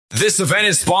This event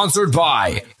is sponsored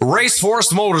by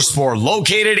Raceforce Motorsport,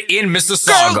 located in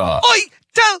Mississauga. Girl, I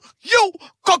tell you,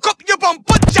 cock up your bum,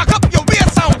 but jack up your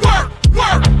waist and work,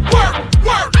 work, work,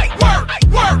 work, work,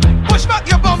 work. Push back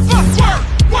your bum, work, work,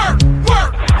 work,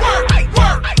 work,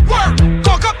 work, work.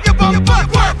 Cock up your bum, work,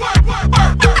 work, work, work,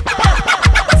 work.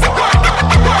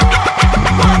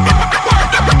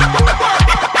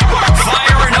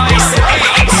 Fire and Ice 8.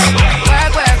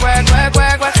 Work, work, work, work,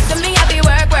 work, work. To me, I be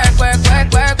work, work, work,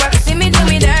 work, work, work. See me do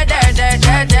me dirt, dirt, dirt,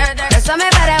 dirt, dirt, dirt. That's me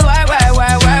better work, work,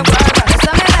 work, work, work. That's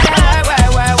me better work,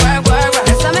 work, work, work, work.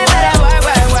 That's me better work,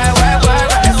 work, work, work, work.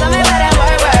 That's me better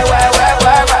work, work, work, work,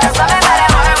 work. That's me better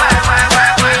work, work,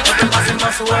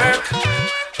 work,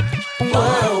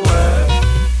 work, work.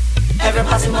 Every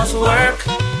posse must work.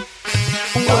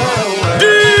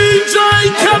 DJ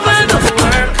Kevin.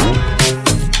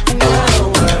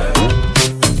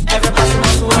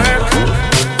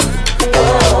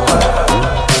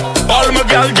 All my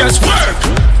girl just work.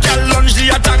 Girl lunge the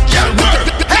attack, girl work.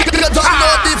 You don't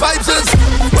know the vibes is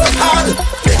work hard,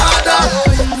 the harder.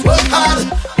 Work hard,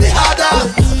 the harder.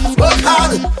 Work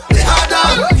hard, the harder.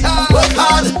 Work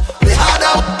hard, the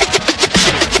harder.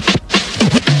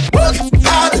 Work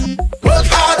hard, work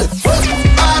hard,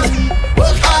 work hard,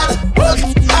 work hard, work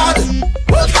hard,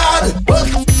 work hard, work hard,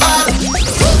 work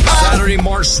hard. Saturday,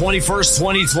 March 21st,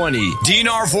 2020.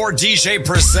 DNR4 DJ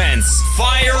presents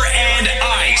Fire and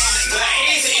Ice, the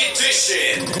 8th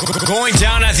edition. Going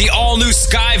down at the all-new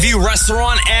Skyview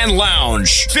Restaurant and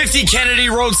Lounge, 50 Kennedy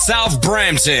Road, South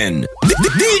Brampton.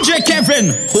 DJ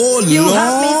Kevin. Oh You Lord.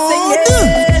 have me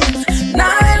singing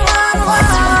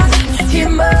 911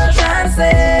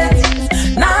 emergency.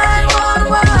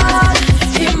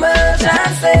 911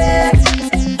 emergency.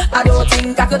 I don't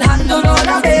think I could handle all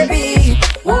that, baby.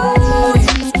 Whoa.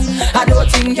 I don't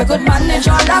think you could manage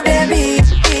all that, baby.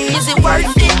 Is it worth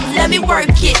it? Let me work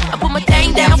it. I put my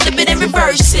thing down, flip it and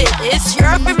reverse it. It's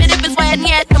your primitive, it's why I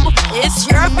need it. It's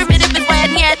your primitive, it's why I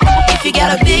need it. If you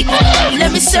got a big,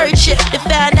 let me search it to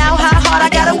find out how hard I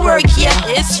gotta work. Yeah,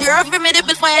 it's your primitive,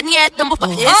 it's why I need it.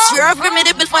 It's your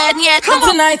primitive, it's why I need it.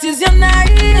 Tonight is your night.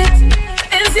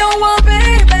 It's your one,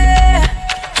 baby.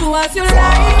 Do as you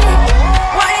like.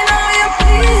 Why now you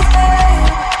please, babe?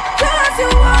 Do as you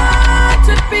want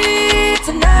to be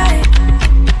tonight.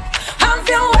 Have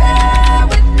your way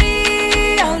with me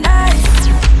all night.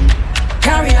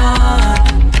 Carry on,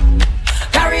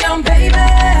 baby. Carry on, baby.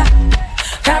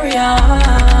 Carry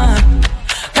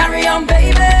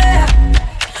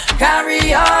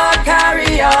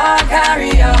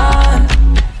on.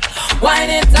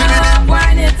 Wind it up,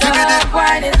 wind it up,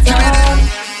 wind it up.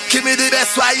 Give me the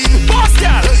best wine. Boss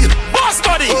girl, boss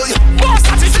body, boss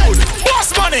attitude,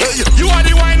 boss money. You are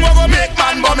the wine what go make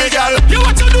man bummy girl. You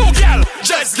what to do, girl?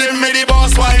 Just give me the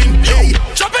boss wine. Hey,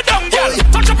 chop it down, girl.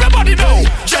 Touch up your body now.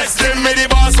 Just give me the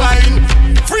boss wine.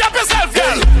 Free up yourself,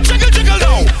 girl. Jiggle, jiggle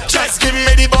now. Just give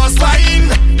me the boss wine.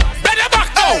 Bend your back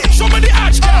now. Show me the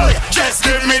arch, girl. Just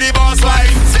give me the boss wine.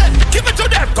 Give it to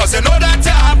them, cause you know that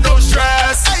you have no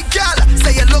stress. Hey girl,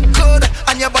 say you look good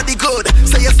and your body good.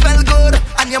 Say you smell good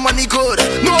and your money good.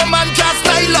 No man can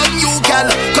style on you, girl,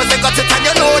 cause they got it and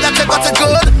you know that they got it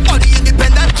good. All the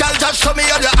independent girl, just show me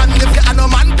all your hand. If you have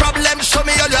no man problem, show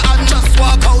me all your hand. Just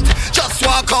walk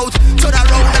out to the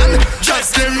round and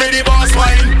Just give me the boss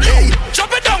wine. Hey,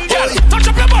 chop it down, girl.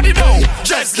 Touch up your body now.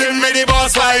 Just give me the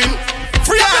boss wine.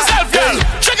 Free up yourself, girl.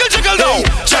 Jiggle, jiggle now.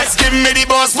 Just give me the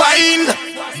boss wine.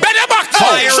 Bend your back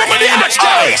now. Fire Show me the and arch,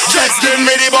 girl. ice. Just give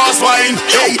me the boss wine.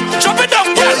 Hey, chop it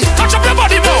down, girl. Touch up your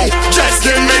body now. Just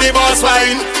give me the boss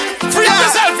wine. Free up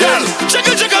yourself, girl.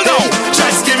 Jiggle, jiggle now.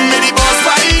 Just give me the boss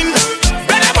wine.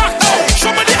 Bend your back now. Show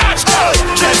me the arch, girl.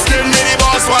 Just give me the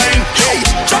boss wine. Hey,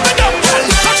 chop it down, girl.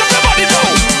 Touch up your body now.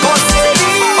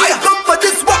 I come for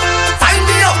this work, sign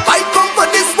me up. I come for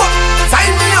this work, sign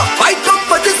me up. I come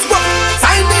for this work,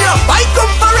 sign me up. I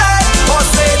come for it. Boss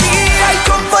lady, I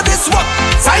come for this work,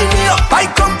 sign me up. I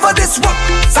come for this work,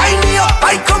 sign me up.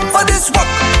 I come for this work,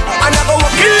 and I go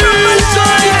work it from my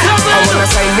life. I wanna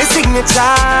sign my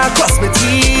signature, cross my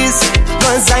T's,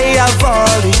 cause I have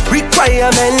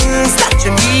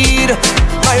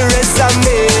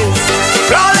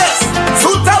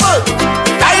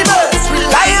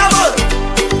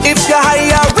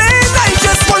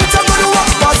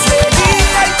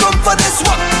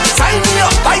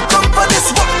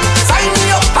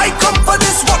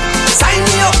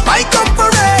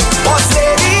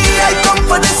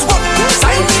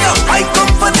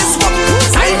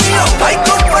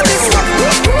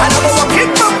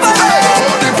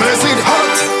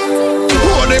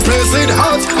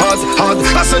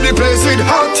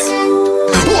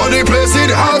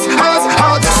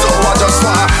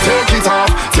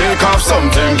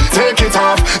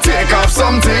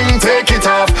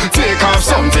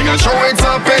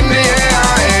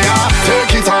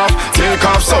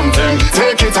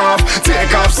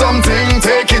something,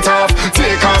 take it off.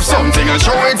 Take off something and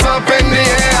show it up in the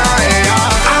air.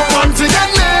 I want to get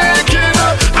naked.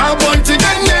 I want to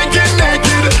get naked,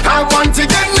 naked. I want to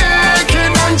get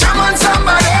naked and jam on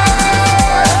somebody.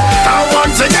 I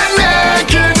want to get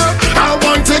naked. I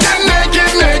want to get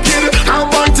naked, naked. I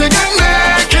want to get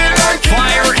naked.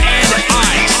 Fire and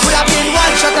Ice. Would have been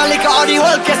one shot of liquor or the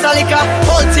whole case of liquor.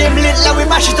 Whole team lit, like we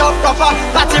mash it up proper.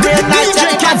 Party real nice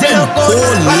and the party look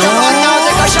good. But the one now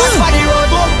take a shot for the road,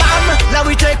 boom bam. Now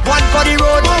we take one for the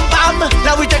road, boom bam.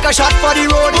 Now we take a shot for the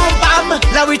road, boom bam.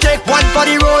 Now we take one for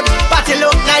the road. Party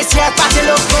look nice, yeah, party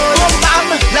look good, boom bam.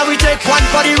 Now we take one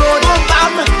for the road, boom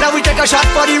bam. Now we take a shot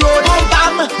for the road, boom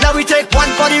bam. Now we take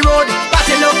one for the road.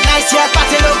 Party look nice, yeah,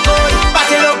 party look good,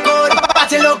 party look good,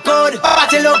 party look good,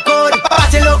 party look good,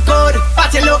 party look good,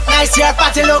 party look nice, yeah,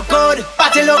 party look good,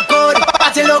 party look good,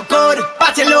 party look good,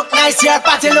 party look nice, yeah,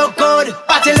 party look good,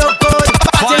 party look good,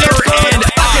 party look good,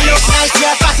 party look nice,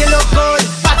 yeah, party look good,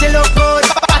 party look good,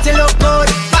 party look good,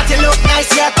 party look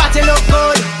nice, yeah, party look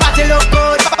good, party look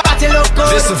good, party look good.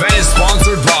 This event is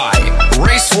sponsored by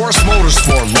Raceforce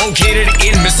Motorsport, located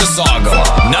in Mississauga,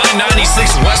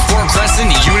 996 Westport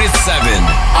Crescent, Unit 7.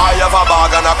 I have a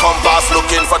bag and a compass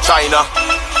looking for China.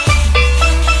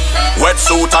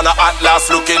 Wetsuit and a atlas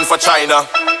looking for China.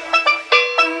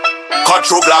 Cut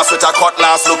through glass with a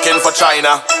cutlass looking for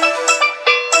China.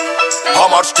 How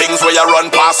much things where you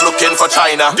run past looking for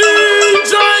China?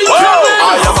 DJ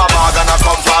I have a bag and a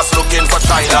compass looking for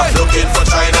China. Looking for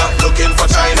China, looking for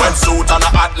China. Wetsuit and a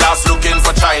atlas looking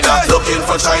for China. Looking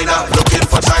for China, looking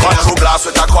for China. Cut through glass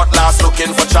with a cutlass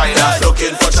looking for China.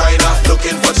 Looking for China,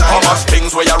 looking for China. How much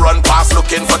things where you run past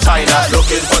looking for China.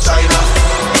 Looking for China.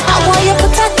 I want you to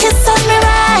put a kiss on me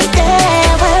right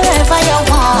there. Wherever you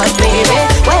want, baby.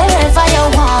 Wherever you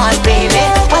want, baby.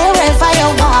 Wherever you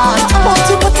want. I want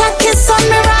you to put a kiss on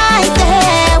me right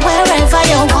there. Wherever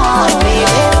you want, baby.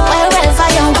 Wherever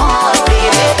you want,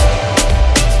 baby.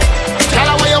 Tell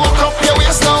her where you walk up your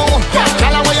waist now.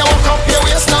 Tell her where you walk up your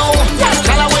waist now.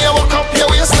 Tell her where you walk up your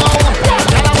waist now.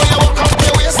 Tell her where you walk up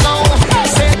your waist now.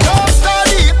 Say don't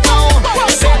start it now.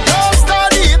 Say don't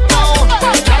start it now.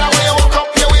 Tell her where you walk up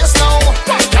your waist now.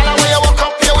 Tell her where you walk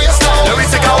up your waist now. Let me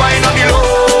take a wine on the low.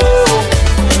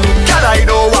 Girl, I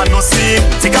don't want no scene.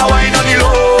 Take a wine on the low.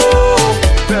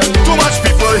 Too much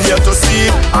people here to see,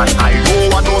 and I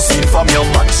don't want no scene from your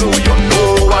man, so you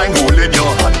know I'm holding your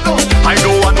hand. I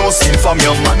don't want no scene from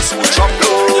your man, so drop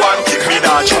low and give me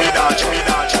that.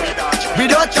 We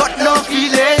don't got no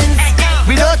feelings.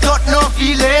 We don't got no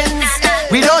feelings.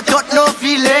 We don't got no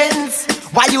feelings.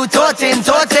 Why you totin'?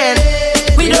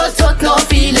 We don't talk no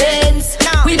feelings.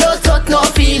 We don't talk no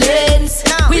feelings.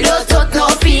 We don't talk no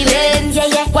feelings. Yeah,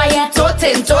 yeah. Why you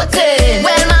totin'?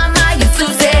 Well, mama used to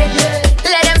say,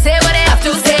 let them say what they have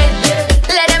to say.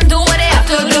 Let them do what they have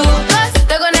to do. 'Cause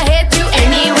they're gonna hate you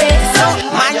anyway. So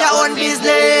Mind your own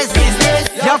business.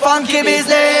 Your funky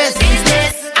business.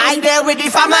 I there with the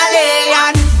family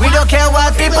and we don't care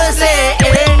what people say.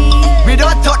 We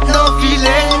don't talk no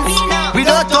feelings. We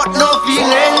don't talk no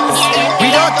feelings. We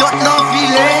don't talk no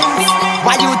feelings.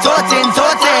 Why you totin'?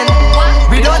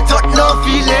 We don't talk no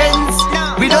feelings.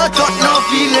 We don't talk no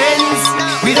feelings.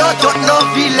 We don't talk no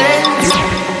feelings.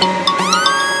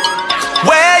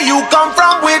 Where you come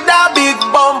from with that big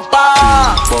bumper?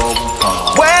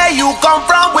 Where you come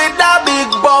from with that big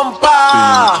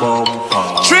bumper?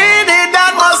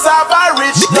 Trinidad must have a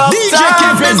rich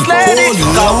doctor, Miss Lady.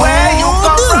 Where you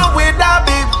come from with that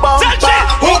big bumper?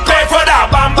 Who pay for that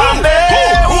bam bam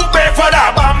day? Who pay for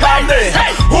that bam bam day?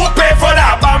 Who pay for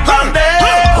that bam bam day?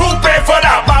 Who pay for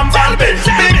that bam bam day?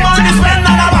 Big money spent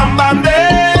on a bam bam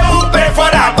day. Who pay for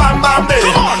that bam bam day?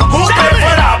 Who pay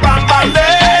for that bam bam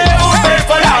day? Who pay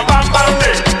for that bam bam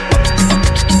day?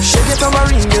 Shake it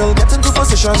tambourine girl, get into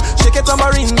position. Shake it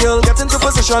tambourine girl, get into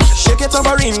position. Shake it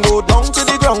tambourine, go down to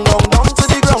the ground, down to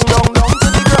the ground, down to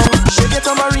the ground. Shake it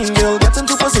tambourine girl, get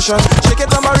into position. Shake it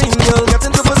tambourine girl, get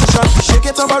into position. Shake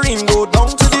it tambourine, go down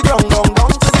to the ground, down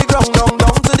to the ground,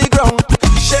 down to the ground.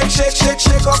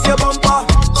 Shake off your bumper.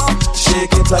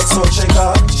 Shake it like salt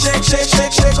shaker.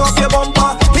 Shake off your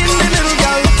bumper. In the middle,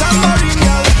 girl, tambourine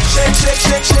girl.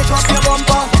 Shake off your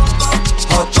bumper.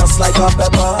 Hot just like a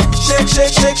pepper.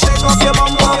 Shake off your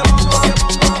bumper.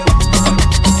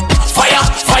 Fire,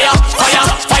 fire, fire,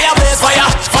 fire, blaze, fire,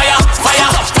 fire, fire,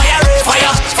 fire,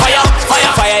 fire, fire,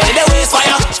 fire, fire, in the waist,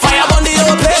 fire, fire, on the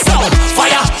whole place now.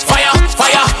 Fire, fire,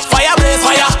 fire, fire, blaze,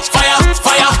 fire, fire,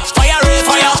 fire, fire,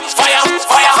 fire,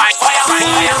 fire, fire,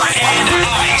 Fire and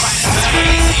Ice.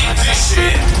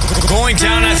 Going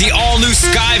down at the all-new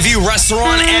Skyview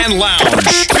Restaurant and Lounge,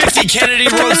 50 Kennedy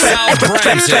Road South,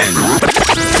 Brampton.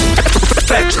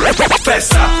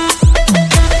 Festa.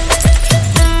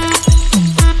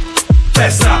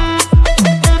 Festa.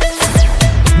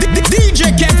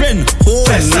 DJ Kevin.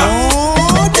 Festa.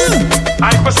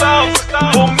 Hypersound.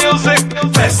 Boom music.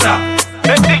 Festa.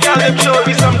 Let the girl them show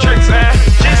me some tricks, eh?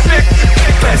 G6.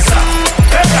 Festa.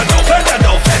 Festa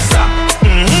no, festa.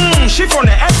 She from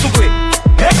the head to quick.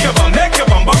 Make your bum do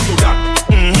that.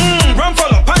 Run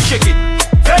full up and shake it.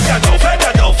 Festa no,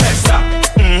 festa.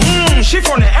 She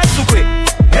from the head to quick.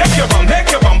 Make your bum do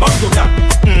that.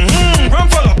 Run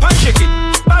full up and shake it.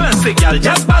 Balance it, girl,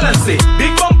 just balance it.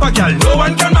 Big bumper, girl, no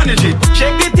one can manage it.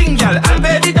 Shake the thing, girl, I'll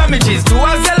pay the damages. Do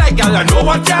as you like, girl, I know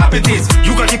what your habit is.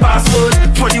 You got the password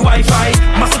for the Wi-Fi.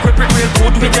 Must grip it real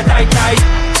good with your tight.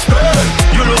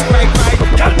 You look right.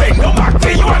 Girl, bend no back for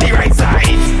you on the right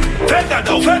side. Feta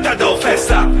do,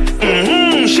 festa.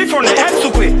 She from the head to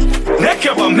quick. Make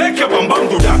your bum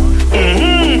do that.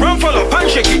 Run full up and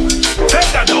shake it.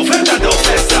 Feta do, festa.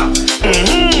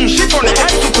 She from the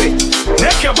head to quick.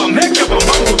 Make your bum do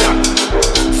that.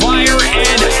 Fire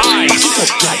and Ice.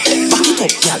 Back it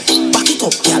up, gal. Back it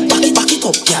up, gal. Back it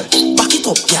up, gal. Back it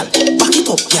up, gal. Back it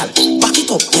up, gal. Back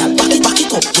it up, gal. Back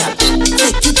it up, gal.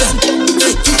 Take it down.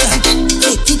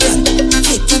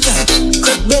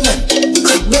 Crack Benin.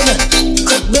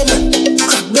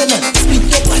 Split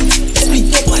your one. Stop wine.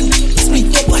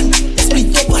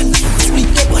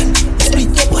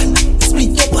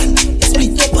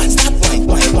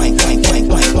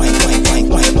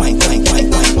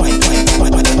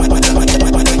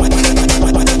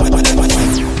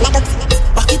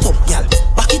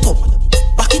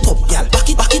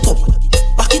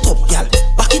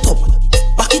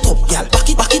 Back it up, gal.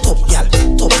 Back it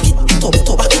up, gal.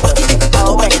 Back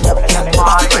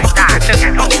it up, gal. Back it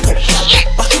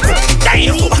up,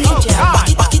 gal. Back it up,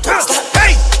 gal.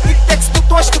 Hey! It takes two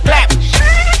toes to clap.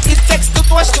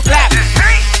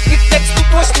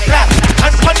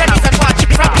 And underneath and watch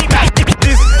it from the back.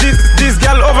 This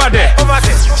girl over there.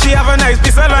 She have a nice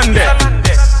piece of land there.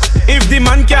 If the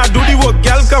man can't do the work,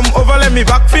 girl come over, let me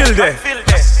backfill there.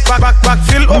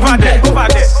 Backfill over there.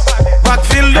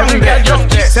 Backfill down there.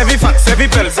 Sevi fat, sevi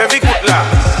pel, sevi kutla.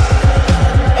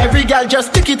 Every gal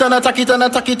just tick it and attack it and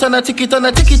attack it and a tick it and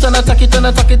a tick it and attack it and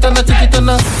attack it and a tick it and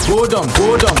a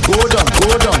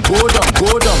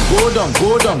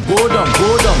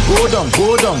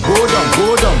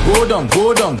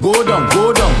go down.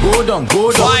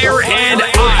 Fire and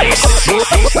Ice.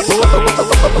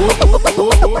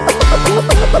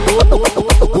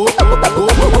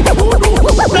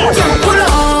 Pull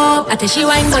up, I tell she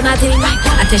wine for nothing.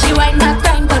 I tell she wine back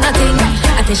time for nothing.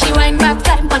 I tell she wine back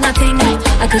time for nothing. I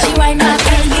tell she wine back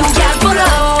time. You can't pull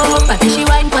up. I tell she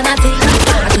wine for nothing.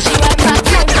 I tell she wine back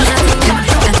time for nothing. I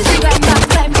tell she wine back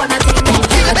time for nothing. I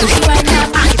tell she wine back.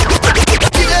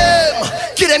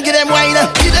 Get them wine.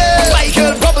 My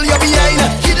girl bubble your behind.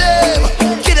 Get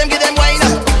them wine.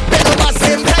 Better pass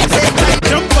same time.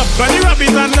 Jump up, bunny rabbit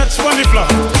and touch bunny floor.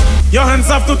 Your hands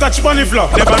have to touch bunny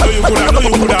floor. Never know you coulda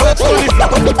touch bunny floor.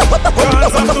 Your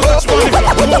hands have to touch bunny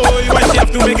floor. Oh, why she have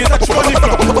to make it touch bunny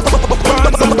floor? Your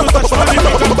hands have to touch bunny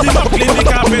floor. Come team up, clean the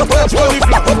carpet, touch bunny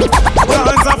floor. Your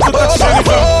hands have to touch bunny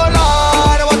floor. Oh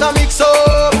Lord, I want to mix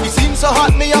up. It seems so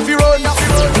hot, me have to run.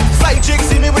 Side chick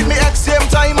see me with me ex same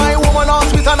time. My woman on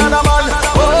with another man.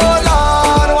 Oh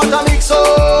Lord, I want to mix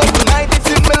up. Tonight it's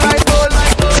in me like gold.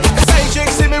 Side chick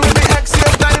see me with me ex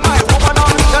same time. My woman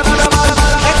on with another man.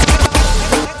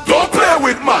 Don't play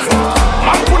with man.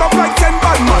 Man pull up like 10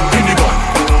 bad man in the gun.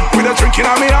 With a drink in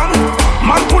a me hand.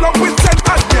 Man pull up with 10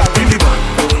 bad girl in the gun.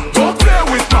 Don't play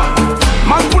with man.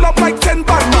 Man pull up like 10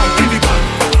 bad man in the gun.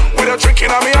 With a drink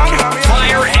in a me hand.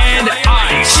 Fire and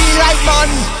Ice. She like man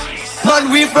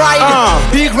we ride.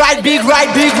 Big ride. Hey,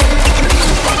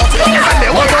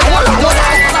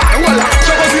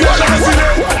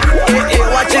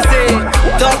 what you say?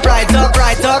 Top right.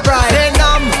 Say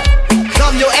numb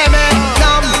your MN.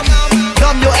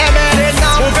 Numb your MN.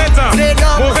 Say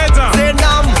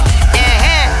numb.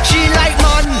 She like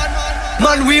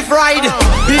man we ride.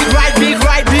 Big ride. This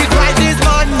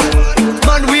man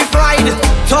we ride.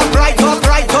 Top right.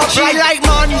 She like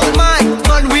man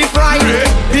we ride.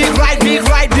 Big ride. This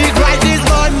man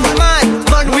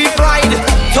we ride.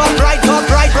 Top right.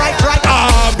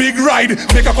 Big ride,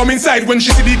 make her come inside when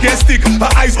she see the gas stick. Her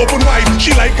eyes open wide,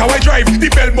 she like how I drive the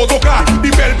bell motorcar. The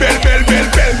bell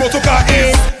motorcar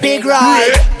is big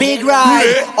ride.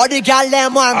 All the gal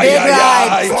them want big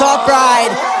ride. Top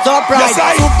ride. Yes,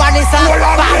 Super Nissan,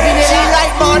 she like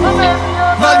man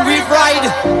we ride.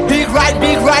 Big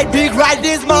ride.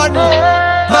 This man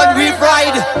we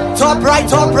ride. Top right.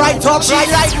 top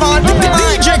right like man.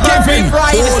 DJ Kevin. Big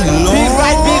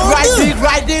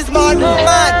ride this man.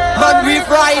 Man, we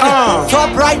ride.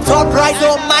 Top right, oh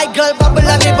my girl, bubble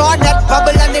on the bonnet,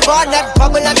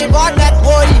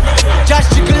 boy.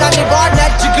 Just jiggle on the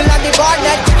bonnet, boy.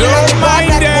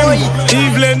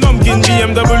 Evelyn Numpkin,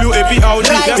 BMW, AP Audi.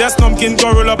 Just Numpkin,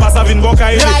 Corolla, Passavin,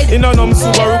 Bokai. In a Num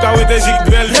Subaru car with a jig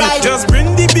 12 feet. Just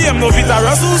bring the BM, no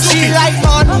Vitara, Suzuki. She like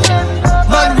man,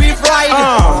 we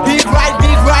ride. Big ride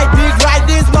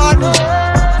this man.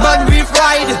 Man, we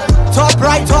ride. Top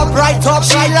right.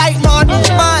 She like man,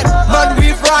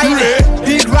 we ride.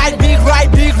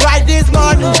 Big ride this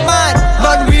man.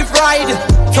 Man, we ride.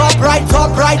 Top right.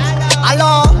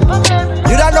 Hello.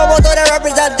 You don't know what they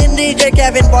representing DJ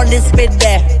Kevin on this spit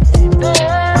there.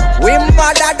 We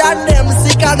madder than them,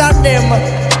 sicker than them.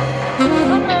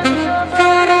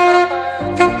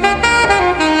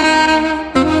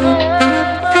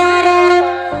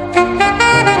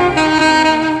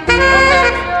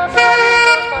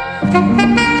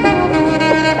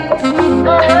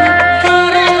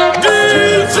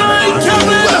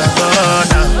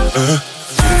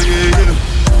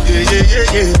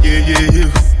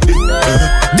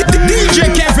 DJ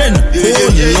Kevin.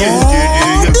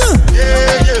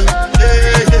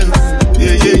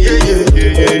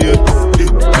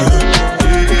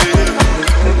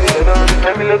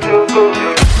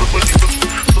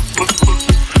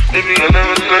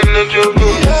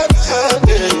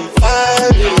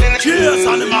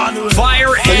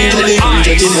 Fire and ice.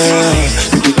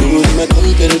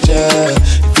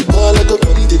 All I go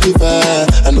run to the fire,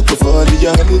 I no go fall in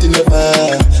your hand in the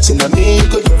fire. Say now me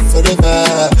go love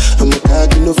forever. I'm a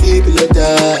cocky no feeble like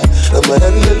that. I'm a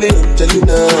handle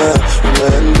Angelina,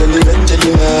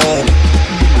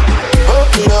 Oh,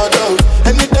 me all down.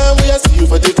 Anytime we see you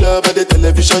for the club or the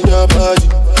television, your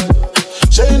body.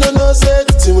 Sure you know say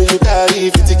the thing when you carry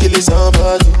 50 kill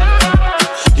somebody.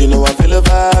 You know I feel a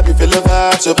vibe, you feel a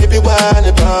vibe, so baby whine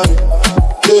about me.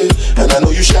 And I know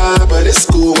you shy, but it's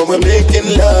cool when we're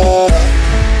making love.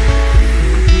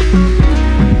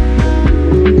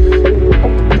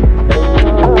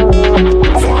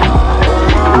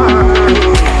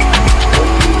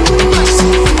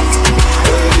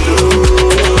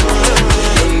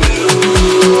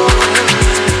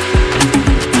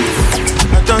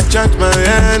 I don't charge my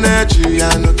energy,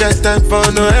 I no get time for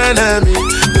no enemy.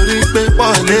 Don't respect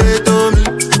one to me.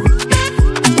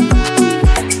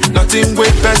 Nothing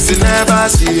way person never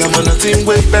see. I'm on nothing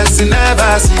way person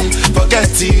never see.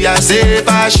 Forget it, I say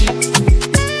bashi.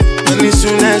 Money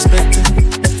soon expected.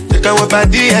 Take a walk by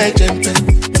the edge and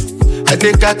I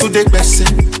take her to the person.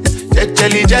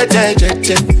 Jelly.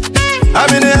 I'm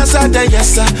in the answer, then yes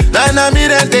sir. Then I'm in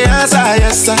the answer,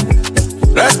 yes sir.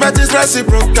 Respect is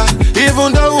reciprocal,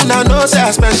 even though I know say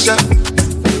I'm special.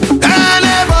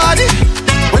 Anybody,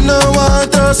 when no one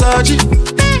to search it.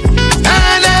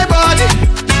 Anybody.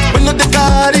 Not the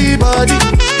carry body.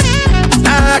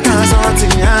 I can't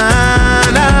something.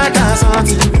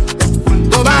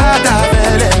 Go back to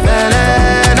belle,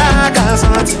 I can't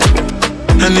something.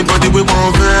 Anybody we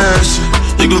want verse,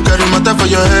 you go carry matter for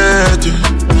your head.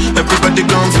 Everybody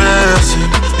confess,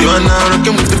 you are now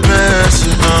rocking with the best.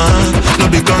 No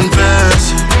big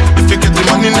confess, if you get the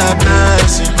money, not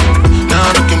blessing.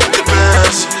 Now rocking with the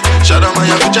best. Shout out my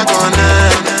bitch,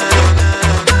 connect.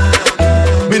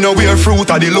 Me no wear fruit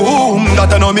of the loom.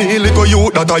 That I know me little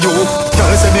youth, that I you.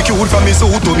 Girl say me cute from me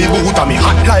suit to me boot. And me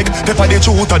hot like pepper the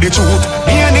truth of the truth.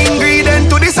 Me an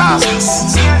ingredient to the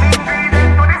sauce.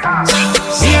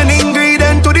 Me an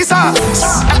ingredient to the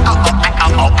sauce.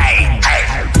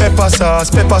 Pepper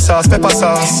sauce.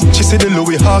 She see the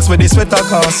Louis Hawks with the sweater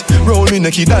cast. Roll me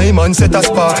necky diamond set a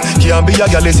spark. Can't be a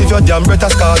gal if your damn breath a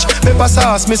scotch. Pepper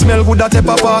sauce, me smell good at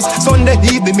pepper pass. Sunday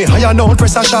evening me higher down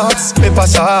press a shots. Pepper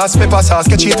sauce,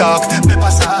 catch it talk.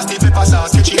 Pepper sauce,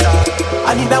 catch it talk.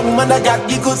 I need a woman that got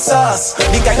the good sauce.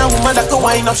 The kind of woman that can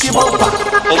wind up she bumper.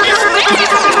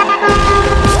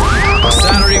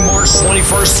 Saturday, March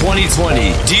 21st,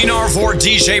 2020, Dinar4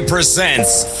 DJ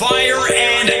presents Fire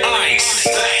and Ice,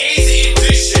 the 8th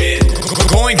edition.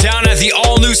 Going down at the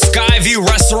all-new Skyview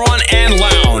Restaurant and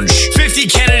Lounge, 50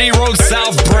 Kennedy Road,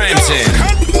 South Brampton.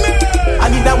 I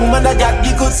need a woman that got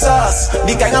the good sauce.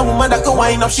 The kind of woman that can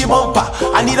wind up she bumper.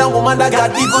 I need a woman that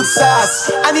got the good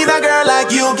sauce. I need a girl like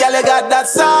you, girl, you got that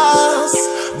sauce.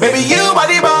 Baby, you are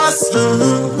the boss.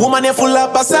 Woman, you full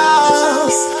up of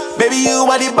sauce. Baby, you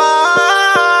are the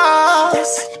boss.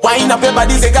 Wind up your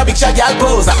body, take a picture, girl,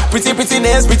 pose. Pretty, pretty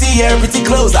nails, pretty hair, pretty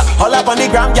clothes. All up on the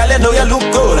gram, girl, you know you look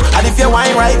good. And if you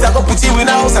wine right, I go put you in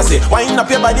a house. I say, wind up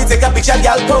your body, take a picture,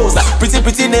 girl, pose. Pretty,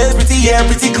 pretty nails, pretty hair,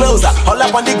 pretty clothes. All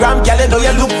up on the gram, girl, you know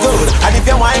you look good. And if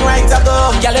you wine right, I go,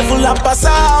 girl, you full up a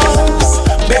sauce.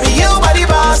 Baby, you body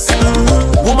boss.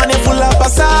 Woman, you full up a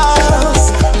sauce.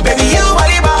 Baby, you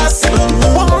body boss.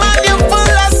 Woman, you full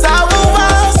of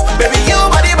sauce. Baby, you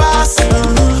body boss.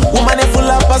 Woman, you full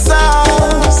up a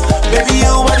sauce. Baby,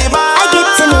 you body boss. I get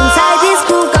him inside this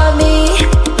groove, got me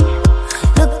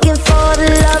looking for the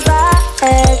love I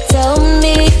had. Tell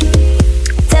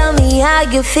me how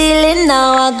you feeling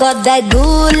now. I got that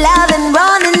good loving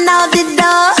running out the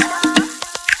door,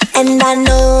 and I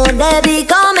know they'll be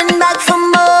coming back for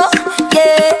more.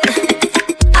 Yeah,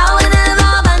 I will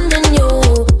never abandon you.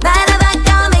 Matter of fact,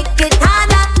 I'll make it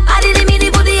harder. I didn't mean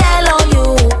to put the hell on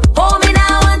you. Hold me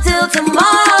now until tomorrow.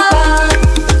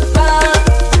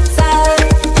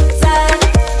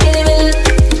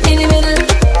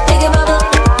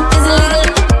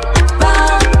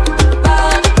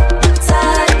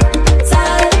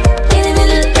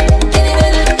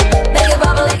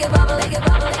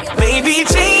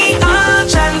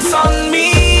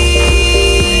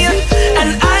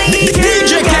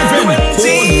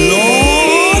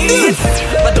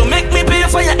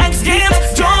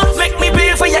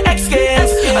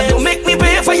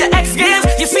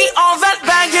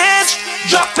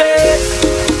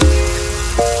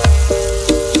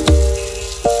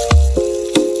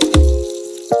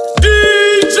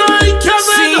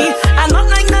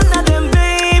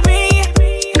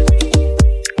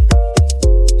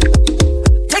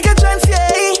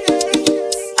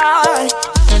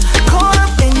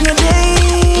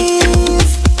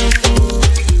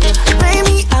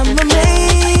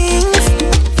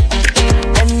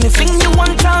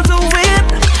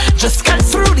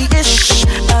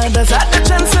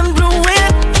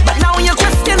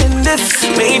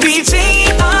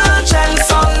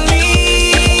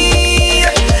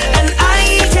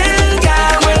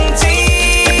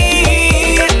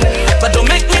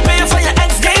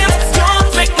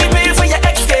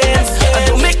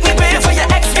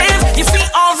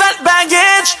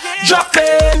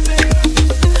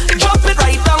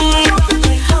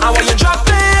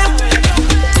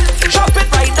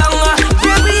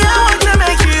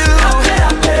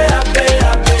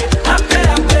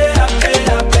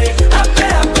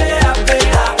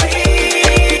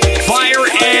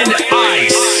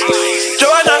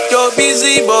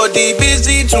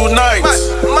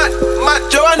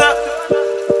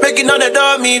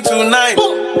 Tonight,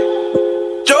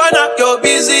 Joanna, your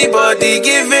busy body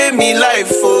giving me life,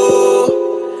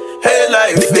 oh, hey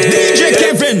life, hey. DJ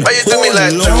Kevin, why you do me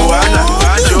like Joanna,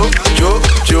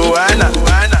 Joanna?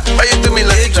 Why you do me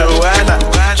like Joanna,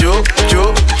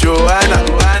 Joanna?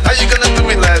 How you gonna do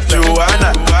me like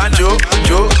Joanna,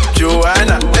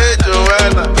 Joanna? Hey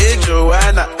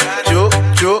Joanna,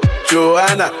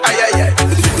 Joanna, ay ay ay.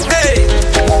 Hey,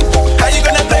 how you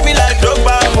gonna play me like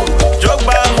Drogba?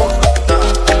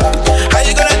 Joanna, how you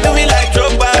do me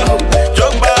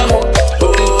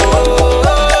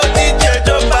like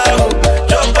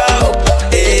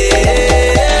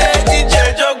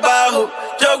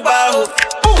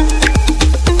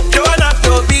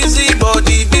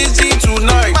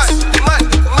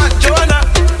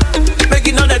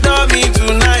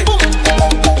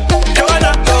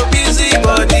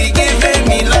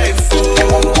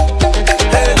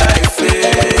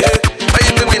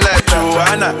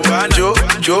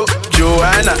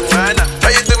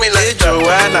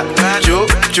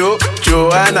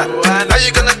Joanna? How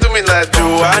you gonna do me like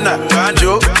Joanna,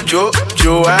 Joanna?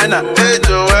 Hey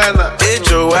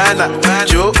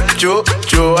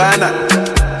Joanna,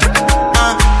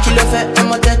 Kilo fait un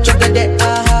moteur chocolat,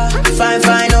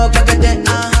 fine, oh paquet,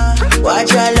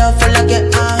 watch your love for like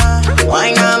it,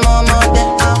 why not more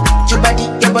your body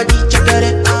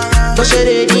chocolate, push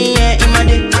it in, my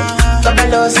dick,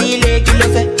 kabalo sile kilo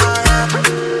fait.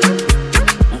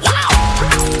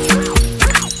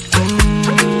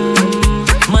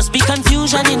 Must be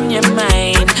confusion in your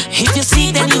mind. If you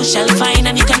see, then you shall find,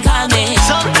 and you can call me.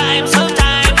 Sometimes,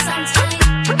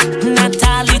 not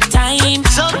all the time.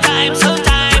 Sometimes.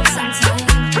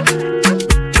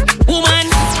 Woman,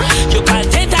 you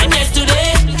called 10 times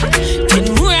yesterday,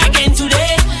 10 more again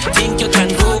today. Think you can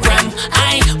program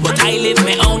but I live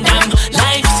my own damn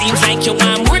life. Seems like you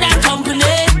want more than company.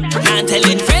 Not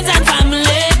telling friends and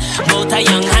family about a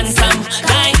young handsome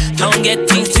guy. Don't get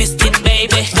things twisted,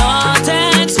 baby. Don't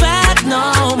expect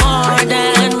no more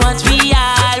than what we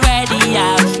already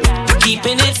have.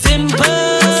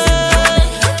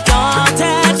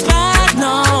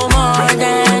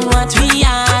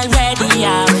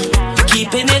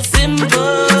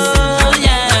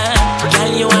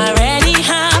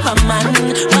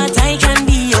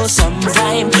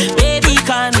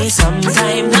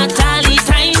 sometime, not all the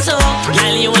time. So,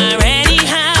 girl, you already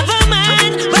have a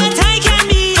man, but I can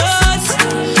be yours.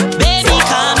 Baby,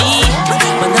 call me,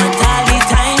 but not all the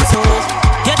time. So,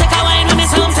 you take a wine with me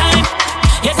sometime,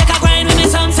 you take a grind with me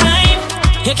sometime,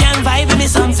 you can vibe with me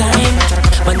sometime,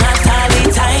 but not all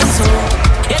the time. So,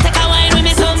 you take a wine with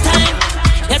me sometime,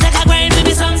 you take a grind with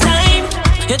me sometime,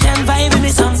 you can vibe with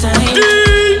me sometime.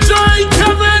 DJ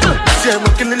Kevin, see I'm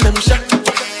killing them shot.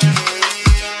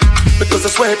 Because I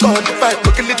swear God, the fight,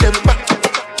 we're killing them back.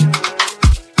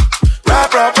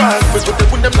 Rap, rap, rap, we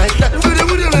put them like that.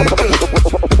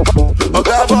 Oh,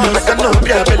 God, boy, like I know,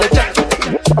 yeah, belly jack.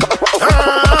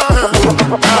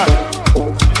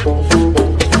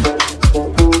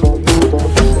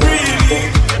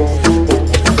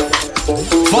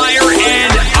 Fire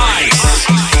and Ice.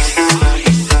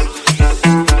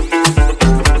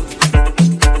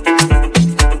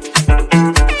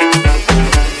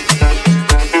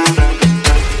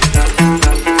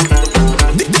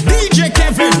 DJ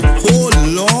Kevin, oh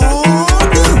Lord.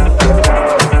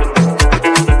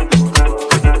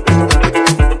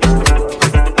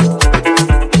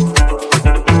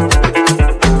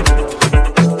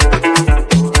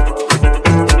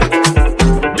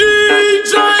 DJ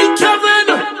Kevin,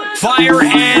 Fire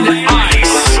and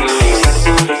Ice.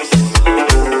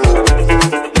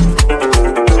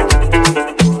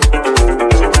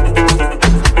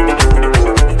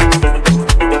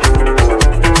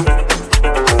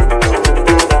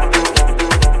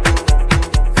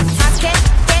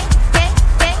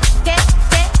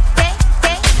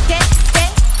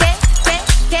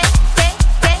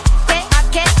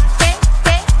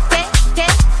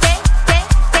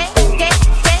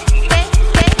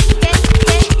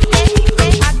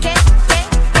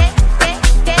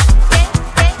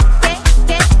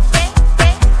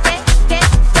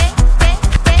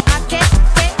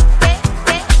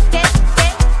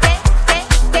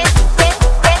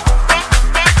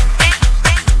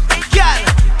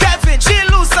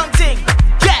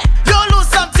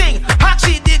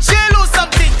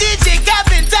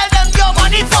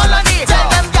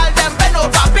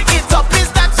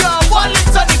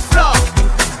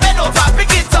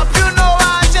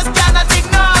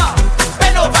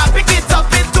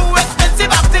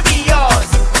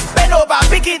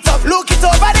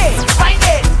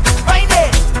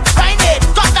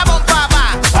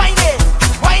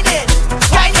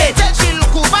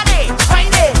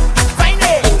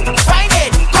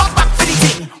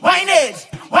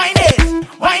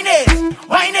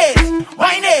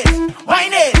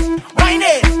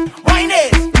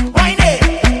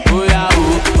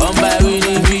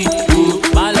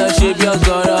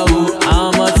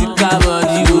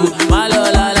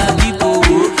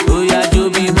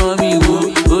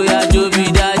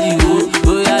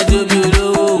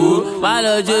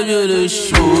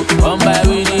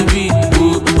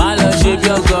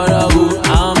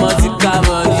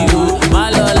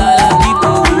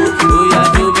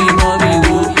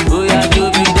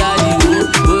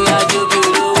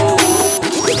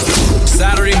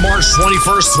 Saturday, March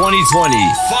 21st, 2020.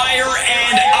 Fire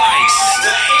and Ice, the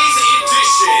 8th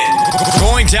edition.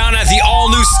 Going down at the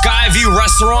all-new Skyview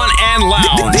Restaurant and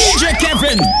Lounge. DJ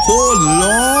Kevin, oh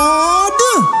Lord.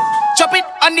 Chop it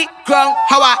on the ground,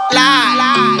 how I lie.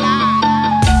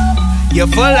 You're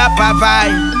full of pie.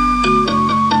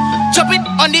 Chop it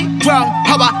on the ground,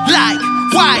 how I like.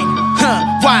 Wine,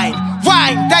 wine,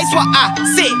 wine. That's what I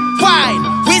say. Wine,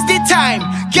 waste the time.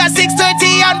 Get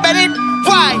 6:30 and bet it.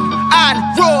 Wine and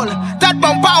roll. That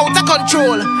bumper out of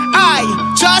control. I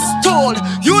just told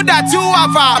you that you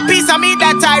have a piece of me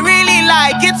that I really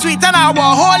like. It's sweet and I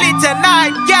will hold it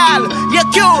tonight. Girl, you're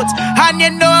cute and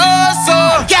you know so.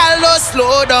 Girl, don't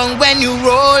slow down when you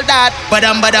roll that.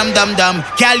 Badum badum dum dum.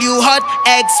 Girl, you hot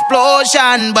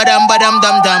explosion. Badum badum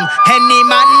dum dum. Any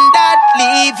man that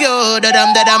leave you, da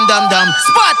dum da dum dum dum.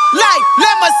 Spotlight,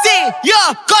 let me see you,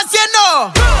 cause you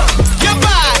know you're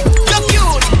bad, you're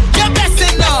cute, you're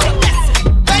blessing now.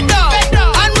 Bend down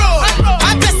and roll,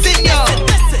 I'm blessing you.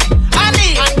 I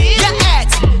need your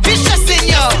ex, he's stressing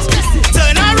you.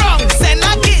 Turn around, send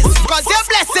a kiss, cause you're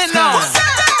blessing now.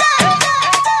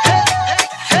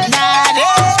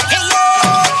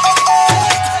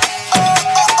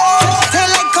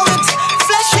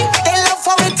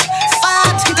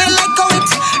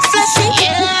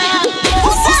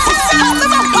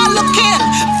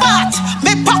 Fat,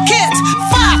 me pocket,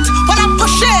 fat.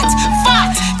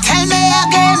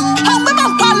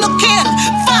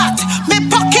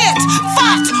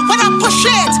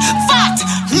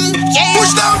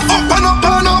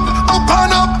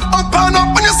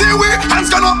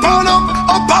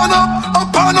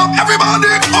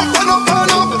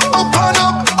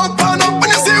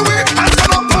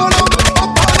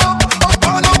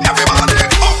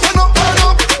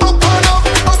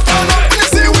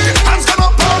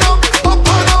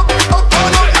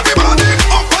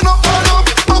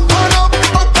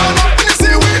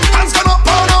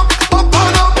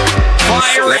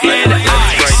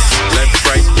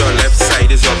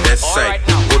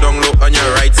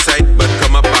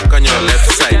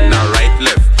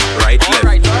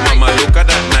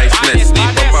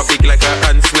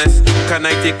 Can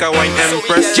I take a wine,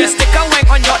 Empress? Just take a wine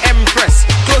on your Empress.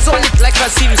 Close on it like a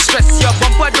seamstress. Your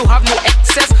bumper do have no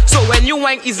excess, so when you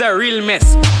wine is a real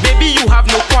mess. Baby, you have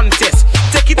no contest.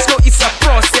 Take it slow, it's a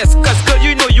process. Cause girl,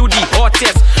 you know you the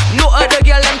hottest. No other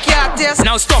girl them can't test.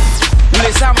 Now stop.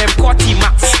 Let's have them Corty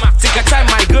Max. Take a time,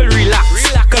 my girl, relax.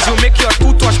 Cause you make your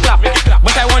two-touch clap.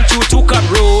 But I want you to come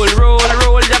roll, roll,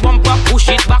 roll the bumper. Push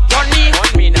it back on me.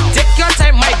 Take your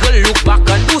time, my girl, look back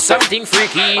and do something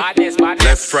freaky.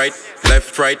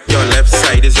 Left, right, your left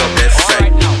side is your best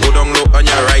side. Go down low on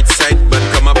your right side, but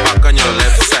come up back on your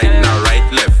left side. Now right,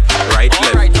 left.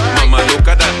 Mama, look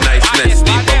at that niceness.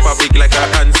 The bumper big like a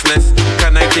ant's nest.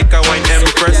 Can I take a wine,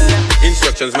 Empress?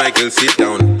 Instructions, Michael, sit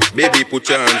down. Baby, put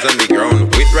your hands on the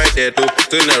ground. Wait right there to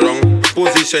turn around.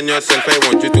 Position yourself, I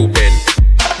want you to bend.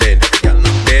 Bend,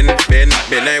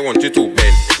 I want you to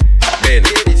bend. Bend.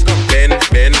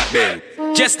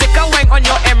 Just take a wine on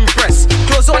your Empress.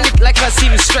 Close on it like a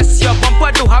seamstress. Your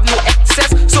bumper do have no excess,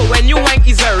 so when you wine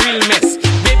is a real mess.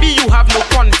 Baby, you have no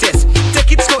contest.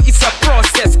 Take it slow, it's a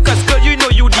process. Cause girl, you know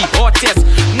you the hottest.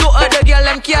 No other girl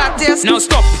them can't test. Now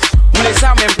stop. Let's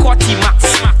have them Corty Max.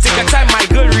 Take a time, my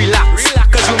girl, relax.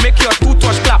 Cause you make your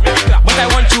two-touch clap. But I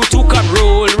want you to come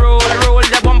roll, roll, roll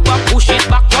the bumper. Push it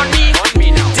back on me.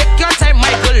 Take your time,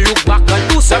 my girl, look back and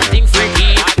do something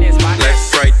freaky.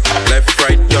 Left,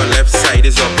 right, your left side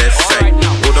is your best side.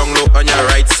 Go down low on your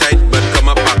right side, but come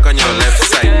up back on your left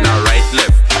side. Now right,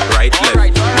 left.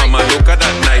 Mama, look at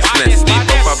that niceness. The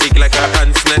bumper big like a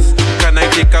ant's nest. Can I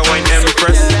take a wine,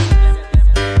 Empress?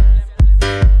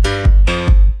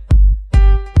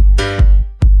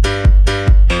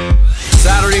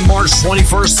 Saturday, March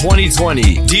 21st,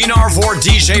 2020, DNR4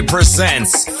 DJ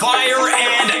presents Fire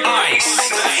and Ice.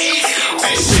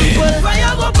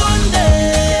 Fire go Bundy.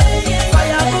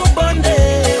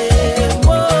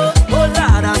 Oh Lord, I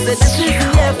said this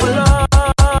is here for long.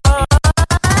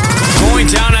 Going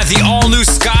down at the all-new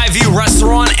Skyview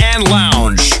Restaurant and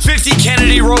Lounge, 50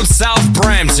 Kennedy Road, South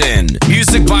Brampton.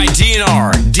 Music by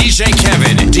DNR, DJ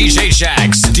Kevin, DJ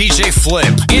Jax, DJ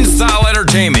Flip, InStyle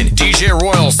Entertainment, DJ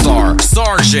Royal Star,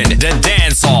 Sergeant, The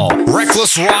Dance Hall,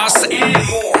 Reckless Ross, and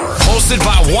more. Hosted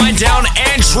by Wind Down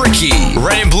and Tricky.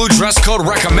 Red and blue dress code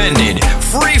recommended.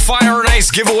 Free Fire and Ice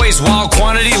giveaways while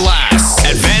quantity lasts.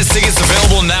 Advance tickets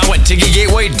available now at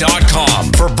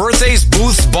ticketgateway.com. For birthdays,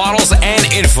 booths, bottles, and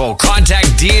info, contact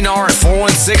DNR at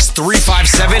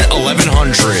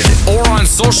 416-357-1100 or on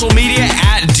social media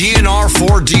at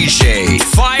DNR4DJ.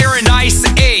 Fire and Ice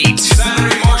 8.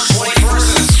 Saturday, March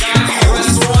 21st at Skyview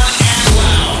Restaurant and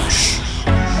Lounge.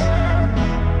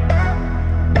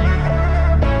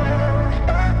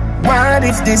 What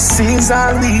if this is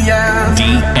all we have?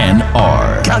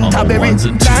 DNR. Canterbury,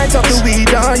 light up the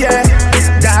weed, oh yeah.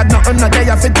 Dog, nothing not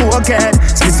there for token.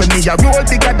 Split for me a roll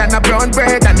bigger than a brown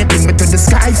bread. And it bring me to the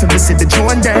sky for me see the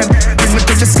drone them. Bring me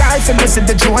to the sky for me see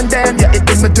the drone them. Yeah, it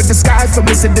bring me to the sky for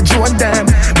me see the drone them.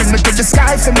 Bring me to the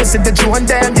sky for me see the drone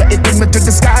them. Yeah, it bring me to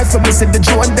the sky for me see the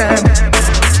drone them.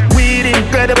 Weed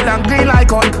incredible and green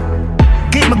like Hulk.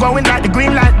 Keep me going like the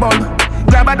green light bulb.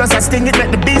 Grab a dust, I sting it, let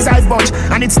the bees eyes bunch.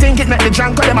 And it stink it, let the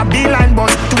drunk call them a beeline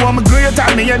buzz. To all my great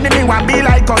time, me enemy want be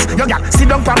like us. Yo, yeah, sit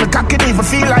down for me cock, it even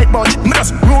feel like bunch. Me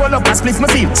just roll up and split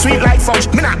my feel sweet like fudge.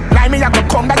 Me not lie, me I go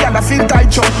come back, y'all I feel tight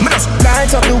chunk. Me just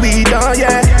light up the weed, oh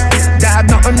yeah.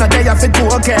 Dog, nothing not there for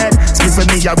token. Split for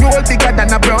me a roll bigger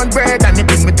than a brown bread. And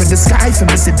it bring me to the sky for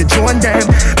me see the drone them.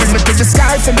 Bring me to the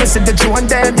sky for me see the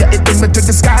drone them. Yeah, it bring me to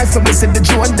the sky for me see the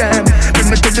drone them. Bring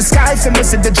me to the sky for me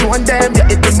see the drone them. Yeah,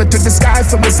 it bring me to the sky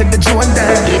for me see the drone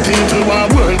them. The people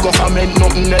want world government,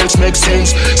 nothing else makes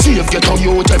sense. See if get a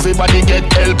youth, everybody get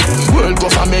help. World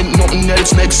government, nothing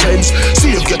else makes sense.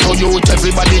 See if get a youth,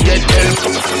 everybody get help.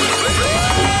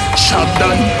 Shop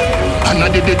done, and I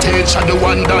did the tail, shot the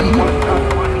one done.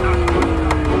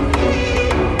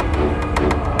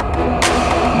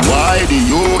 Why the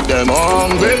youth them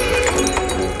hungry?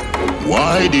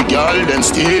 Why the girl them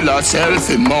steal herself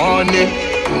in money?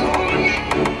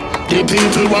 The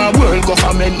people want world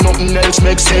government, nothing else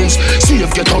makes sense. See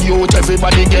if get a youth,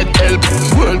 everybody get help.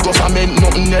 World government,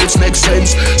 nothing else makes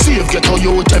sense. See if get a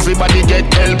youth, everybody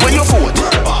get help. When you vote,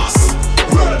 world boss.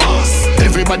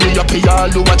 Everybody up here, all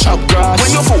who a chop grass.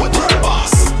 When you vote, world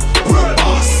boss.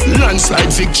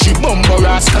 Landslide victory, bumper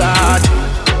ass clad.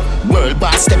 World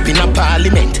boss step in a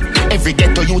parliament. Every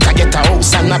ghetto youth a get a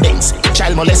house and a Benz.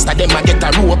 Child molester them a get a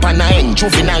rope and a end.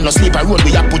 Juvenile no sleep a road,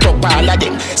 we a put up all of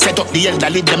them. Set up the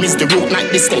elderly, them is the root, not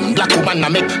the stem. Black woman a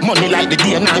make money like the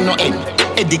day now no end.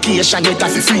 Education get a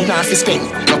fi free now fi spend.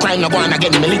 No crime no go on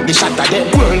again, me lick the shot of them.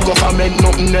 World government,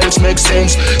 nothing else makes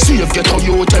sense. Save ghetto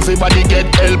youth, everybody get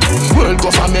help. World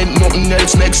government, nothing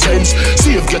else makes sense.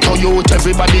 Save ghetto youth,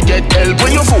 everybody get help.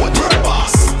 When you vote, world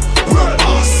boss, world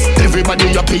boss.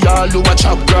 Everybody up here, all who a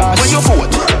chop grass. When you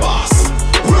vote, world boss,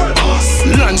 world boss.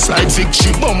 Landslide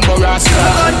victory, bumper rascal.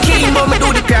 God king, but me do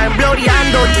the crime, bloody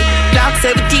and dirty. Black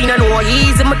 17 and war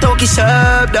easy, my talkie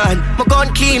sharp done. My gun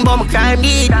clean, but my crime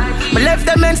need. My left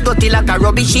them men's dirty like a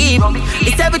rubbish heap.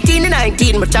 It's 17 and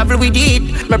 19, my travel with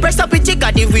it. My press up with chick,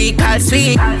 got the recall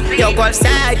sweet. Yo, go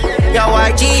outside, yo,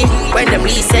 YG. When them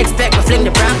least expect, I fling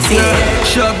the proxy. Yeah,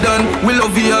 sharp done, we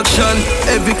love the action.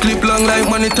 Every clip long like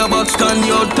money tabac stand.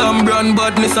 Yo, Tom Brand,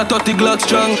 badness a 30 Glock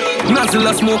strong. Nozzle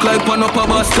a smoke like pan up a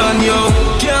Boston, yo.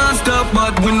 Can't stop,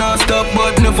 but we not stop,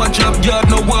 but never drop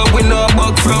yard. No war, we not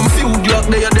back from. Few Glock,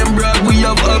 they are them brag, we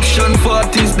have action.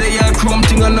 40s, they are chrome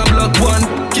thing on a block one.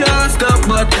 Can't stop,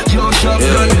 but yo, sharp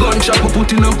gun, gunshot, we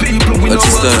put in on people, we know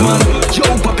what's man. Yo,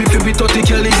 papi, if we 30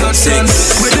 Kelly got done.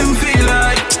 Where them feel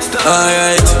like?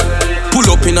 Alright. Pull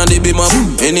up in on the beam up.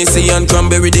 NEC and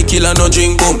cranberry, the killer no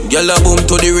drink boom. Gyal a boom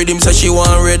to the rhythm, say she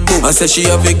want red boom. I say she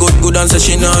have a good and say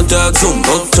she not talk soon.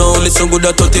 Uptown listen good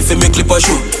at 30 fi me clip a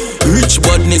shoe. Rich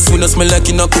badness, we no smell like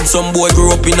in a coop. Some boy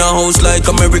grew up in a house like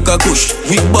America Kush.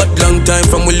 We bad long time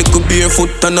from we little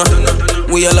barefoot and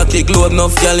we all a take load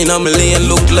enough gyal in a million.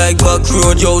 Look like back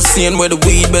road, yo, seeing where the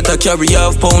weed better carry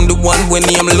half pound. The one when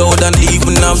name loud and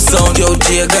even have sound. Yo,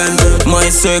 Jagan, my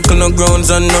circle no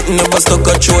grounds and nothing ever stuck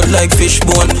a throat like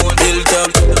fishbone. Hilltop,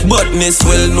 badness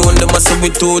well known. Them a say we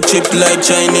too cheap like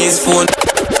Chinese phone.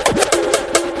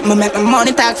 Me make my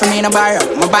money talk for me no borrow.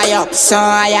 Me buy up, so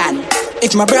I am.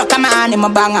 If my broke a man in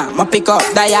my banger, my pick up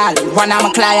dial, one of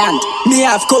my client. Me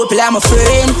have couple, I'm a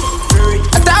friend.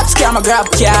 A top scam, a grab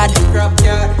card.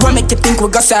 What make you think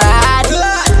we got sad?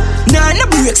 None no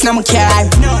breaks, no my car.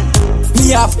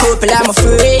 Me have couple, I'm a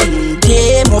friend.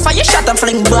 Yeah, more for your shot and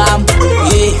fling bomb.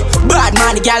 Yeah, bad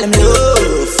man, the gal, I'm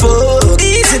love. Fuck,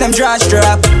 easy, them draws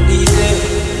drop.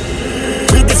 Easy.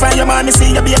 From your man, me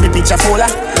see your baby picture fuller.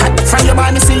 From your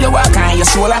man, me see you walk on your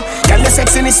shoulder. Girl, your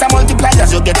sexiness a multiply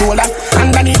as you get older.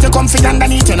 Underneath you comfy,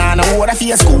 underneath you nah no water. For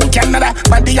your school, Canada,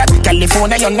 body at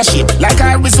California, you're no shit. Like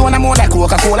Arizona, more like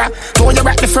Coca-Cola. Throw you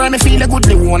back the firm, me feel a good,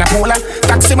 they wanna polar.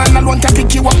 Taxi man alone can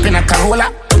pick you up in a Corolla.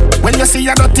 When you see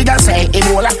a dirty girl say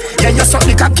Ebola. Yeah, you suck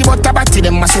the cocky but a batty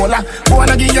them a sola.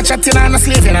 Wanna give you chatting and a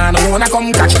slaving and I wanna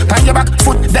come catch. Pan your back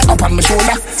foot, the up on my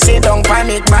shoulder. Sit down pan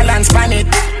it, balance pan it.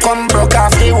 Come broke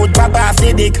off the wood, pop off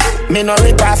the dick. Me no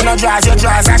rip off, no draws, your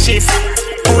draws a shift.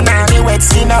 Punani wet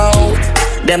skin out.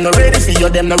 Them no ready for you,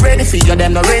 them no ready for you,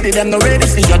 them no ready, them no ready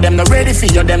for you, them no ready for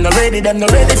you, them no ready, them no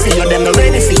ready for you, them no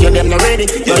ready for you, them no ready.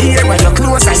 You hear when you're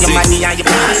close and your money and your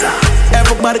pass.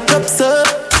 Everybody cups up.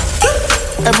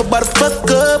 Everybody fucked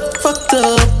up.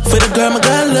 For the girl my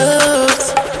girl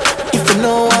loves. If you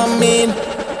know what I mean.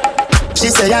 She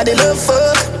say yeah, they love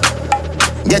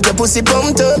fuck. Get your pussy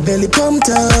pumped up, belly pumped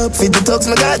up. Feed the dogs,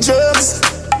 my got drugs.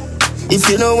 If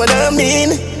you know what I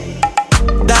mean.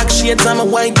 Dark shades on my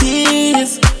white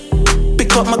tees.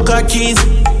 Pick up my car keys.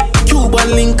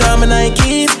 Cuban link on my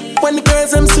Nikes. When the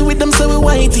girls I'm see with them, so we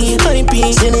whitey,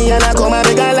 hypey. See me and I come and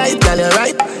make a light, girl, you're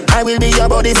right. I will be your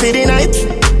body for the night.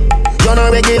 You're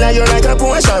not regular, you're like a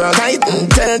Porsche or a kite.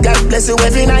 Tell God bless you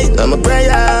every night, I'm a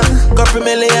prayer. Couple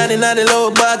million in the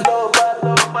low bag.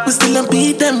 We still don't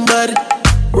beat them, bud.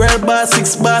 Real boss,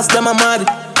 6 boss, them a mad.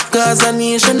 Cause a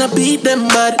nation, I beat them,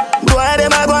 bud. Boy,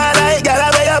 them a go on like, gala,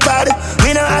 where you bad.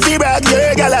 We know how to brag,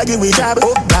 yeah, gala, give we job.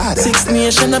 Oh, God. 6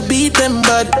 nation, I beat them,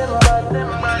 bud.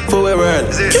 For a world.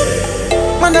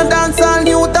 Man, I dance all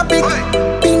new topic.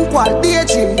 Pink wall,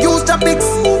 daydream, use topics.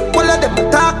 All of them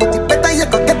talk, but it better you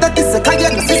go get that this. Cause you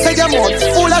know, say your mouth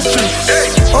full of shit.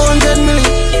 100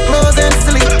 million, close and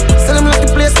silly. Sell them like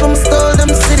the place from stole them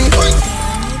city.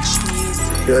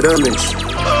 You're damaged.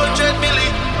 100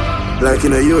 million. Like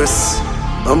in the US,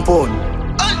 I'm porn.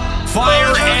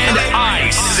 Fire and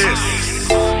ice.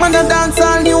 Man, I dance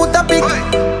all new topic.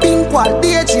 Pink wall,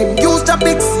 daydream, use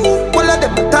topics. All of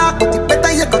them talk, but it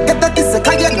better you go get that this.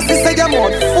 Cause you know, say your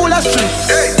mouth full of shit.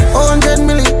 100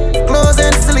 million, close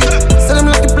and silly. Sell them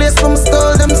like the place from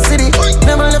stole them city.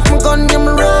 Never left my gun, yeah,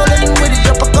 me rolling with it.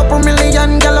 Drop a couple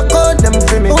million, girl, I call them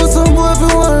for me. Oh, some boy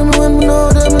for one when me know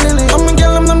them lily. I'm a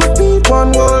girl, I'm not repeat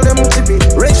one, roll them chippy.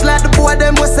 Rich like the boy,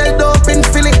 them was sell dope in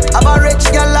Philly. I'm a rich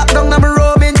girl, locked down, I'm a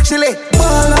roam in Chile.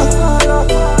 Balla,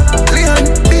 Leon,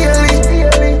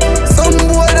 Bailey. Some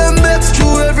boy, them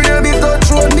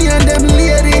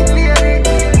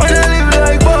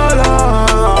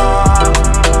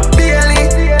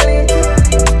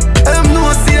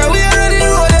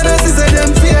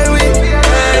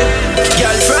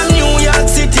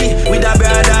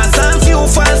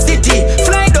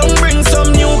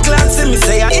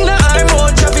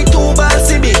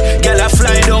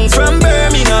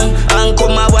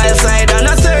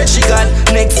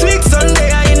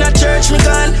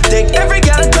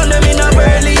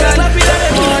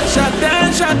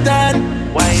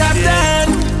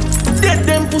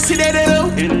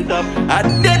I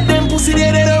dead them pussy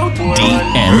dead out. DNR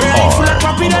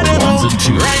on the ones and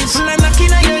twos. Rifle and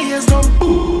knocking on your ears now.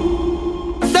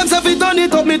 Them say fi turn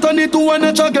it up, me turn it to one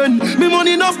notch again. Me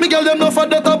money enough, me girl them no for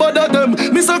that about them.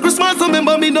 Me say Christmas,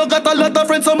 remember me no got a lot of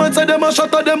friends. Someone say them a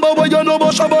shot at them, but what you know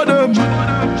about shabba them?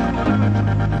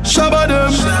 Shabba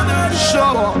them,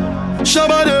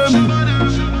 shabba them.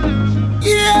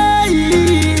 Yeah,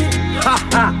 ha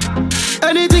ha.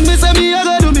 Anything me say me, I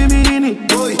gotta do me mean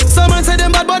it. Someone say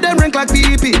them bad, but them rank like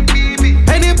pee-pee.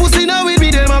 Any pussy now with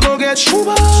me, them a go get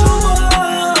shuba.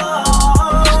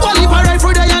 Well, if I ride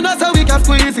through the yard, that's how we can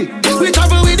squeeze it. We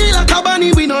travel with it like a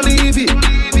bunny, we no leave it.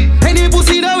 Any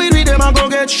pussy now with me, them a go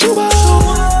get shuba.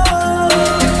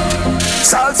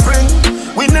 Salt Spring,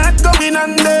 we not going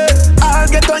under. I'll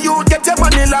get on you, get your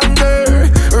money longer.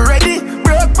 Ready,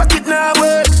 broke pocket now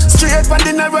work. Straight from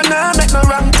the narrow now, make no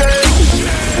wrong turn.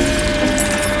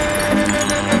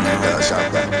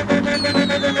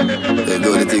 They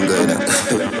do the thing going on.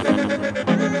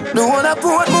 The one I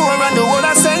put more and the one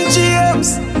I send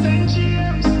James.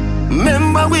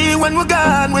 Remember we when we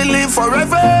gone, we live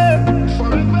forever.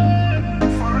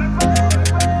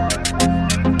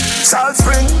 Salt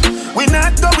Spring, we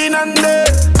not going under.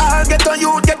 I'll get on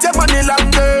you, get your money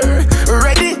longer.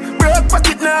 Ready, broke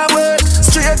pocket now work.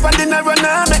 Straight from the narrow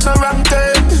now, make no wrong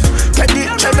turn. Teddy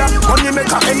cheddar, money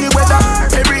maker any weather.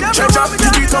 Every treasure,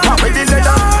 give it up with the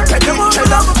leather. Teddy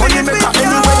cheddar, money maker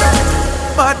any weather.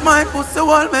 Bad mind pussy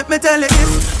wall, make me tell you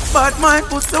this. Bad mind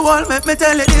pussy wall, make me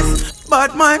tell you this.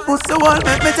 Bad mind pussy wall,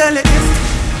 make me tell you this.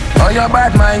 Oh, your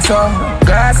bad mind, son.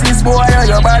 Glasses boy, oh,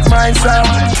 your bad mind, son.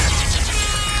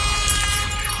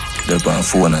 They on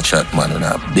phone a chat man and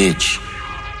a bitch.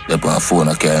 They on phone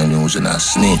a carry news and a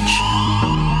snitch.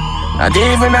 And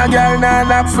even a girl nah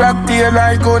knock frog tail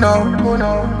like Uno.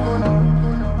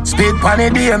 Spit pan the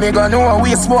day, me gon' know a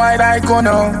waste boy like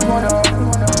Uno.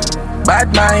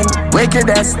 Bad mind,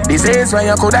 wickedest, disease when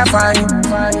you coulda find.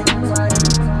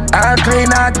 All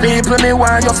clean out people, me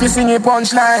want you fi sing a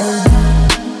punchline.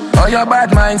 Oh, your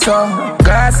bad mind, so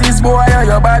glasses boy, oh,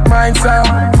 your bad mind, so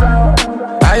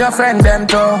and your friend them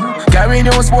too. Carry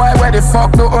news boy, where the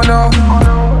fuck do you know?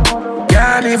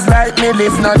 Can't live like me,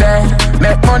 live no day.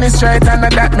 Make money straight and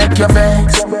that make you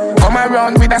vex. Come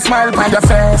around with a smile on your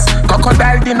face.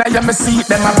 Crocodile dinner, you me see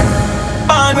them a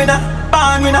Born winner.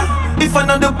 If I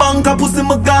know the bank, I pussy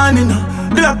my gun in.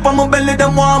 Black on my belly,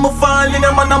 them want me fall in.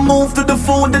 Man, I move to the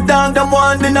food, the dog, them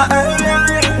want dinner.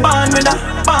 Born winner.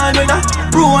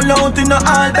 Roll out in the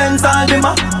all dance, all them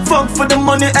a fuck for the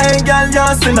money, hey girl, you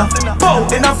sinner. Bow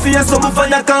in a face, so for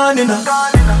your can in.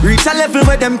 Reach a level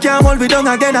where them can't hold we down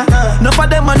again. Enough of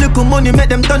them a look money, make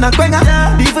them turn a quenga.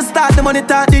 Even start the money,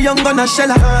 talk the young gun a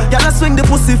sheller. Y'all swing the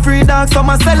pussy free dogs from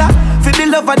a cellar. For the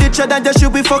love of the cheddar, just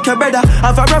should be fuck your brother.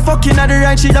 Have her fucking at the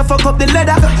right, she a fuck up the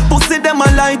leather. Pussy them a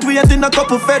light, we ain't in a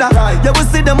couple feather. Yeah, we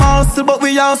see them hustle, but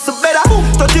we hustle better.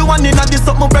 31 in a this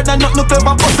up, my brother, not no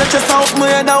clever. Bust the chest out, my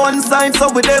head on one side, so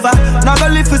we never. Now go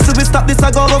live so we stop this, I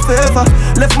go forever.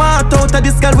 Left my heart out of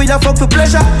this girl, we a fuck for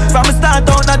pleasure. From the start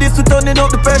out of this, we turning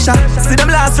up the pressure. See them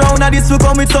last round of this, we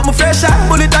come with something fresher.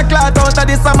 Bullet a clot out of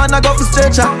this, a man a go for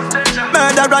stretcher.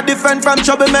 Murderer different from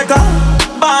troublemaker.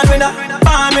 Born winner.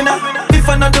 If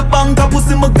I know the bank, I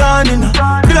pussy my gun in.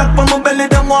 Black on my belly,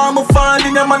 them want me fall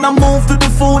in. Man, I move to the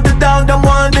food, the dog, them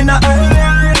want dinner.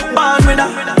 Born winner.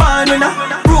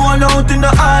 Roll out in the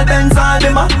all dance, all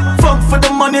them a fuck for the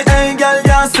money, hey girl,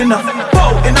 you sinner.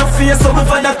 Pow, in the face, so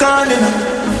for the corner.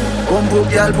 Pump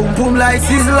up, girl, boom boom like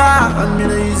Sizzler. And me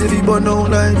no easy fi burn out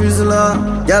like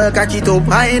Grizzler. Girl, cock it up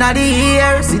high inna the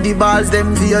air. See the balls,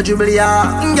 them fi your dribble, yeah.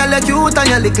 Girl, you cute and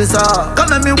you little soft. Come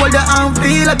let me hold your arm,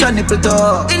 feel like your nipple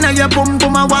top. Inna your pum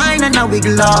pum a wine and a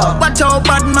wiggle up. Watch out,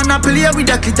 bad man a play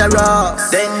with the clitoris.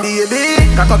 Then baby,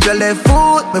 cock up your left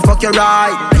foot, me fuck your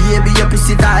right. Baby, your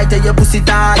pussy tight, tell your pussy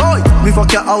tight. Oi, me fuck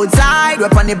your outside,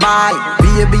 rep on the bike.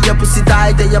 Baby, your pussy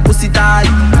tight, tell your pussy tight.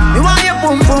 Me want your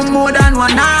pum pum more than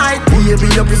one night. Baby,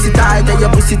 your pussy tight, tell your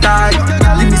pussy tight.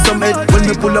 Give me some head when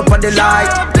me pull up on the light.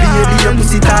 Baby, your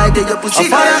pussy tight, tell your pussy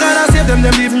tight. Fire gonna save them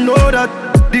even know that.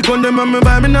 The gun them on me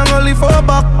buy, me not gonna live for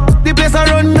back. The place I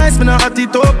run nice, me not at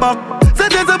it up back. Say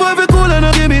there's a boy fi cool and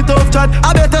no give me tough chat.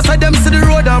 I better say them see the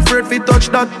road and afraid fi touch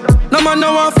that. No man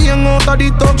no want fi hang out of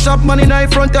the talk shop. Man in the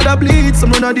front of the bleed,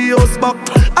 some run of the house back.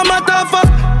 I'm a tough up,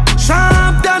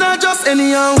 sharp than a just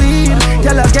any and weed.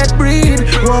 Y'all get breed,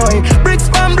 boy. Bricks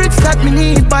from bricks that me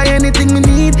need. Buy anything me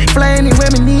need, fly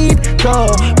anywhere me need.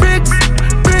 Go bricks,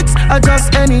 I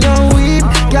just any and weed.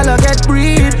 Y'all get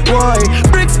breed, boy.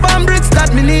 Bricks from bricks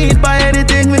that me need. Buy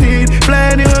anything me need,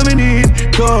 fly anywhere me need.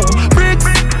 Go bricks.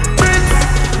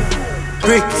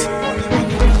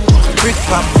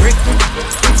 pam brick.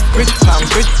 Brick pam,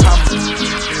 brick pam.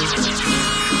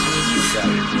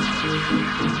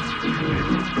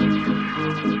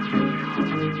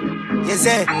 Yes,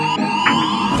 sir.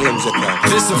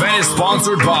 This event is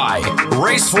sponsored by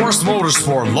Raceforce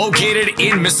Motorsport, located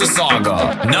in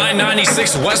Mississauga,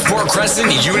 996 Westport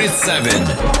Crescent, Unit 7.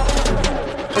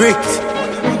 Brick,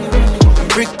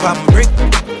 brick pam brick,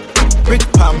 brick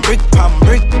pam brick pam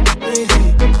brick,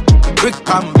 brick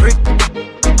pam brick,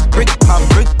 brick pam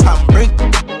brick pam brick.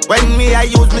 When me I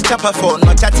use me chopper phone,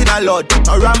 no chatting a lot,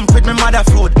 no ramp with me mother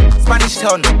food, Spanish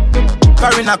town,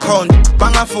 foreign account,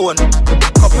 bang a phone,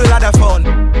 couple other phone.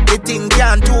 The thing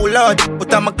can't too loud,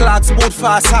 but I'm a clock boot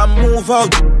fast and move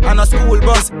out. On a school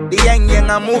bus, the young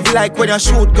I move like when you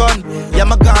shoot gun. Yeah,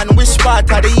 my gun, which part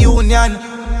of the union?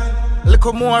 Look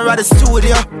more at the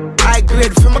studio. I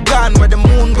grade from a gun where the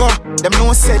moon go. Them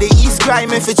no say the East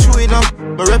crime if it's true enough.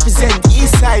 But represent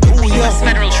East side, ooh yeah. The US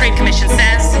Federal Trade Commission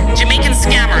says Jamaican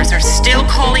scammers are still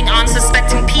calling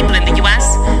unsuspecting people in the US,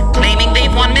 claiming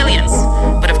they've won millions.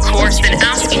 But of course, then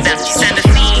asking them to send a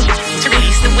fee to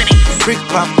release the winnings. Brick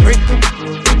pam brick,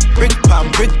 brick pam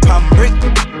brick pam brick,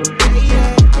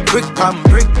 brick pam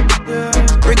brick,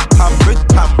 brick pam brick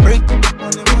pam brick,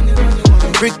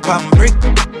 brick pam brick,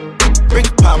 brick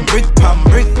pam brick pam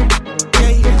brick,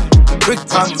 brick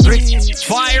pam brick.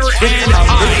 Fire and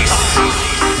ice.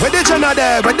 Where the Jenna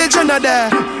there? Where the Jenna there?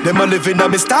 Them a living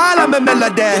on me style and me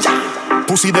melody.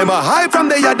 Pussy them a high from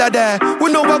the yada there.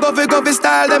 We know what govy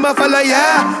style them a follow,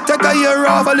 yeah. Take a year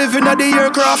off, a living at the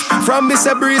aircraft. From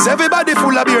Mr. Breeze, everybody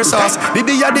full of beer sauce.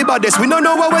 The baddest, we don't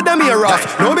know what them here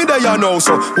off. No me there you know,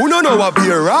 so who don't know what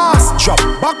beer ass. Drop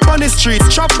back on the street,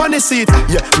 chop on the seat.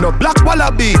 Yeah, no black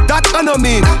wallaby, that I know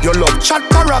mean. You love chat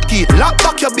parakeet, lock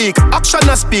back your beak. Action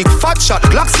a speak, fat shot,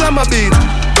 Glock slam a beat.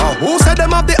 Who said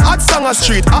them have the hot song a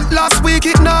street? At last week,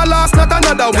 it now last, not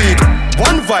another week.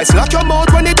 One voice, lock your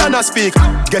mouth when it done a speak.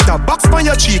 Get a box on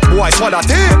your cheek, boy, swallow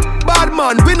tape. Bad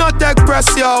man, we not take press,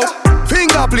 yo.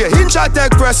 Finger play, hinge a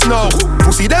take press now.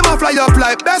 Pussy them a fly up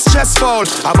like best chest foul.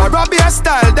 I'm a Robbie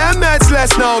style, them heads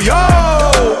less now, yo.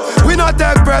 We not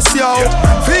take press, yo.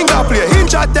 Finger play,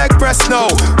 hinge a take press now.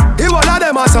 He all of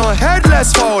them are some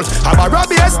headless foul. I'm a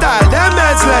Robbie style, them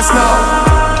heads less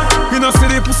now. You know see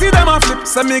the pussy them a flip,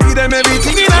 so me give them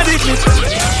everything in a the clip.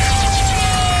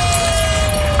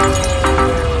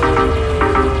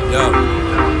 Yo.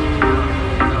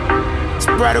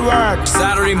 Spread the word.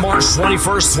 Saturday, March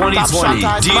 21st, 2020.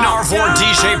 DNR4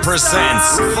 DJ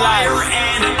presents Fire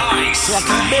and Ice.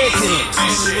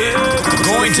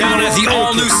 Going down at the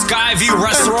all-new Skyview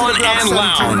Restaurant and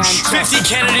Lounge, 50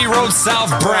 Kennedy Road,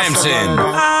 South Brampton.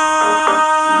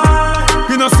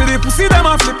 You know see the pussy them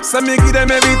a flip, so me give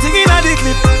them everything in a the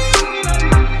clip.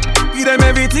 Give them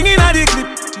everything in a the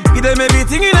clip. Give them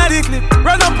everything in a the clip.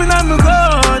 Run up in on the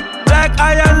gun, like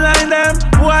iron line them.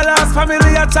 Who I lost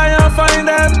family, I try and find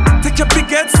them. Take your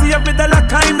picket, see every dollar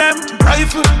kind them.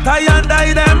 Rifle, tie and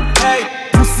die them. Hey,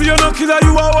 pussy you no killer,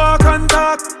 you a walk and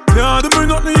talk. Can't do me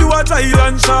nothing, you a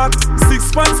giant shark.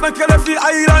 6 months, make you left the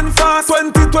island fast.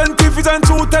 2020 vision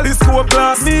through telescope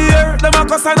glass. Me here, them a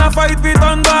cuss and a fight with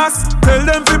on gas. Tell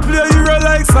them to play hero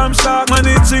like some shark. Man,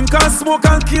 they drink and smoke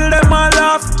and kill them and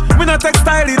laugh. Me not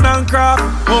textile and craft.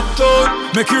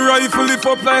 Uptown, make your rifle lift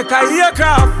up like a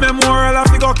aircraft. Memorial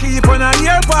have to go keep on a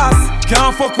year pass.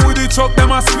 Can't fuck with the truck,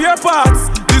 them a spare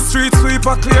parts. The street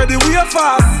sweeper clear the way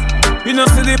fast. You know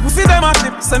see the pussy them a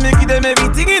clip, so me give them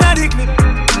everything in a the clip.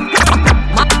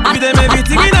 Give them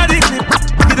everything in a the clip.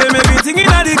 Give them everything in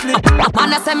a the clip.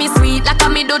 Man a say me sweet, like a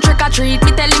me do trick or treat.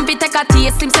 Me tell him fi take a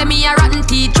taste, him say me a rotten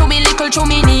teeth. Chew me little, chew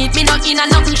me neat. Me not in a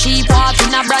nothing cheap, walk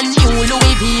in a brand new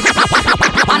Louis V.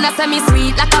 Man a say me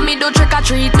sweet, like a me do trick or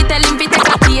treat. Me tell him fi take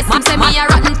a taste, him say me a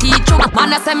rotten teeth.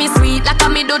 Man a say me sweet, like a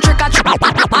me do trick or treat.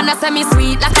 Man a say me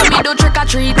sweet, like a me do trick or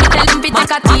treat. Me tell him fi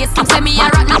take a taste, him say me a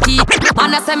rotten teeth.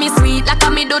 Man a say me sweet, like a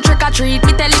me do trick or treat.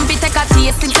 Me tell him fi take a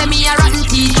taste, him say me a rotten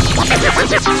teeth.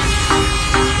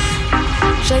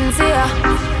 Shensia,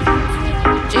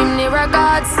 Jimmy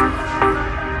regards,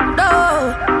 no.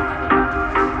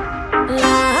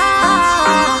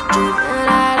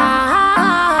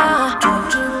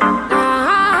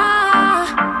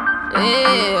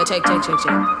 Yeah, check.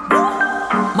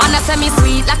 Man a say me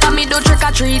sweet, like a me do trick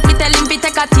or treat. Me tell him fi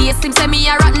take a taste, him say me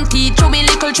a rotten teeth. Chew me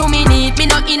little, chew me neat. Me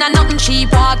not in a nothing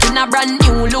cheap, walk in a brand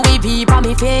new Louis V pa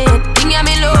me feet. Thing ya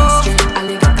me love,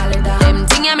 them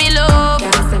thing ya me love.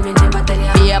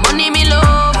 Yeah, money me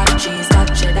love, got cheese, got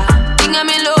cheddar. Thing ya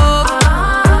me love.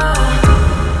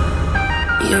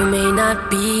 You may not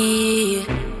be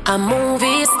a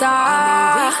movie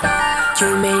star,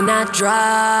 you may not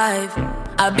drive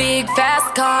A big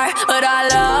fast car, but I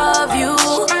love you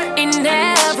in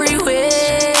every way.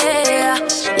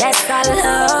 Yes, I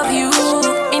love you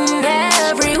in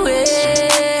every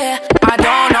way. I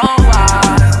don't know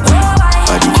why.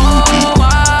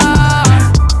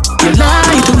 You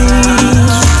lie to me.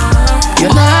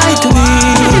 You lie to me.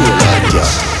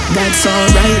 That's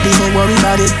alright, don't worry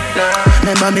about it.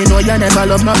 Remember me know you never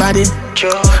love nobody.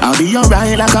 I'll be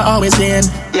alright like I always been.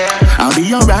 I'll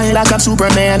be alright like I'm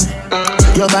Superman.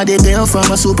 Your body built from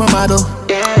a supermodel.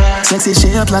 Sexy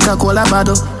shape like a cola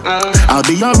bottle. I'll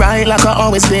be alright like I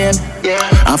always been.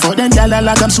 I'm for them gyal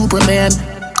like I'm Superman.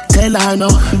 Tell her no.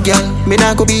 Girl, me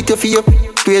not go beat you for your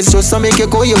praise. Just to make you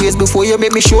go your ways before you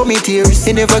make me show me tears.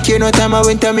 You never care no time I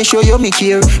went to me show you me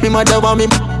care. Me mother want me,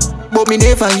 but me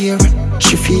never hear.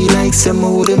 She feel like some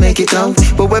would make it out,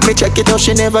 but when me check it out,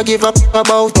 she never give up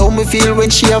about how me feel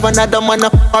when she have another man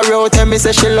up her out. Tell me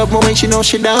say she love me when she know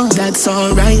she down. That's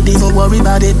alright, don't worry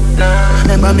about it.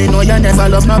 Remember me know you never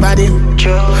love nobody.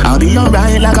 I'll be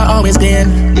alright like I always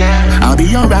been. I'll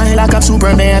be alright like I'm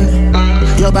Superman.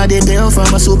 Your body built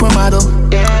from a supermodel.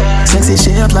 Sexy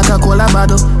shape like a cola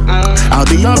bottle. I'll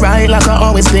be alright like I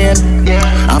always been.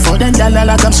 I'm for them gyal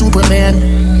like I'm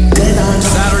Superman.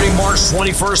 Saturday, March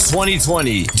 21st,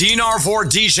 2020, DNR4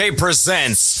 DJ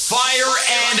presents Fire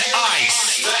and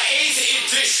Ice, the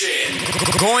 8th edition.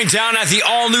 Going down at the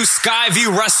all-new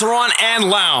Skyview Restaurant and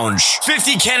Lounge,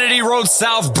 50 Kennedy Road,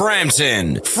 South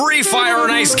Brampton. Free Fire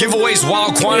and Ice giveaways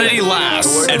while quantity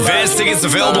lasts. Advance tickets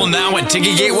available now at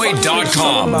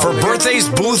ticketgateway.com. For birthdays,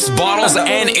 booths, bottles,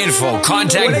 and info,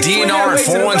 contact DNR at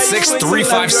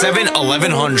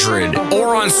 416-357-1100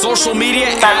 or on social media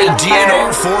at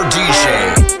DNR4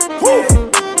 DJ. Woo.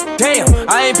 Damn,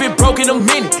 I ain't been broke in a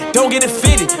minute. Don't get it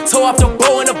fitted. Toe off the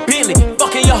bow in a Bentley.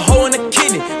 Fucking your hoe in the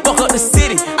kidney. Fuck up the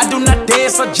city. I do not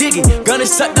dance or jiggy. Gun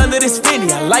is sucked under this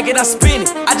Fendi. I like it, I spin it.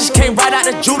 I just came right out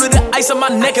the jewelry. The ice on my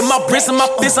neck and my wrist and my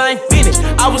fist. I ain't finished.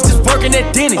 I was just working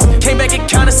at Denny's. Came back and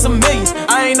counted some millions.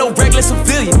 I ain't no regular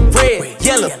civilian. Red,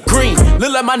 yellow, green.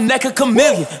 Look like my neck a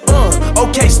chameleon.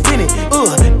 Okay, spin it.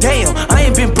 Damn, I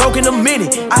ain't been broke in a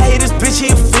minute. I hate this bitch, he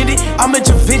offended. I'm a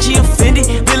Da Vinci offended.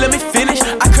 Then let me finish.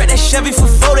 I cracked that Chevy for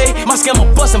 40. My scammer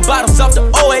busting bottles off the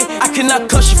OA. I cannot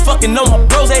cuss, she fucking on my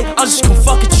bros. I'm just gonna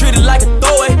fucking treat it like a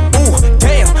throwaway. Ooh,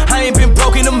 damn, I ain't been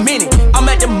broke in a minute. I'm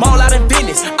at the mall out in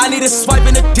business. I need a swipe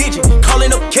in a digit.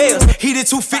 Calling up Kales. He did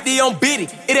 250 on Biddy.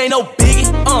 It ain't no biggie.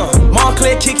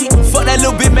 Montclair kick it. Fuck that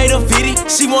little bit made a viddy.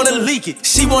 She wanna leak it.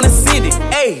 She wanna send it.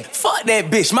 Ayy, fuck that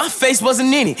bitch. My face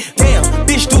wasn't in it. Damn,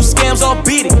 bitch do scams, all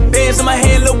beat it. Bands in my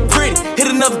hand look pretty. Hit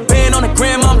another band on the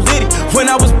gram, I'm lit it. When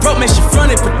I was broke, man, she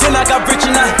fronted. But then I got rich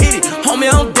and I hit it. Homie,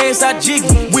 I don't dance, I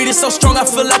jiggy. Weed is so strong, I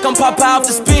feel like I'm Popeye off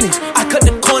the spinach. I cut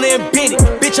the corner and bend it.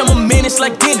 Bitch, I'm a menace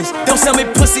like Dennis. Don't sell me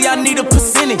pussy, I need a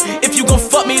percentage. If you gon'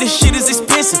 fuck me, this shit is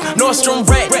expensive. Nordstrom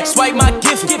rack, swipe my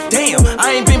gift. Damn,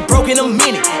 I ain't been broke in a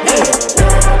minute. Ay.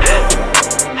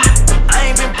 I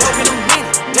ain't been broke in a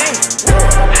minute. Damn.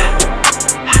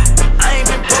 I ain't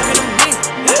been broke in a minute.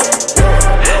 Damn,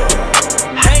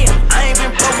 I ain't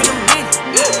been broke in a minute.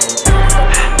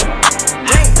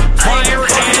 Fire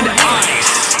and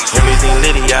Ice. Everything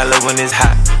litty, I love when it's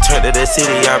hot. Turned to the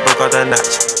city, I broke out the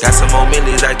notch. Got some more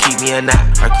millies, I keep me a knot.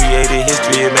 I created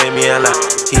history, it made me a lot.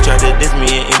 He tried to diss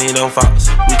me and it don't false.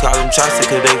 We call them chopsticks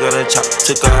cause they gonna chop.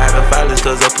 Took her out of violence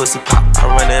cause her pussy pop. I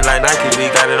run it like Nike, we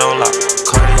got it on lock.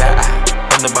 Cardiac eye.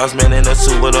 I'm the boss man in a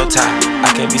suit with no tie.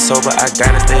 I can't be sober, I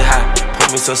gotta stay high.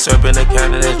 Put me some syrup in the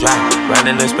counter that's dry.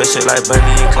 Riding the special like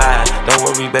Bunny and Clyde. Don't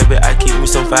worry, baby, I keep me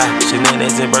some fire.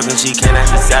 Shenanigans and Birkin, she cannot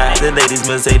decide. The ladies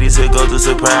Mercedes will go to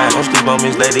surprise. Don't sleep on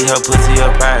Miss Lady, her pussy, her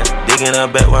pride. Digging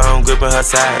her back while I'm gripping her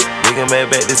side. Digging my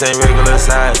back, this ain't regular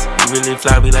size. You really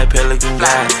fly, be like Pelican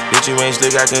guys. Bitch, you ain't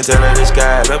slick, I can tell her the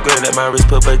skies. Upgrade at my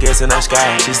wrist, put her gas in the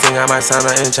sky. She sing I might sign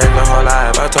her and change her whole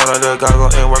life. I told her to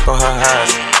goggle and work on her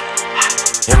eyes.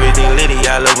 Everything litty,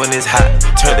 I love when it's hot.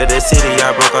 Turned to the city, I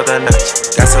broke out the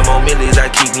notch. Got some more millies, I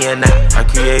keep me a knot. I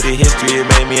created history, it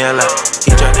made me a lot.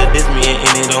 He tried to diss me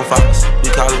and it don't false.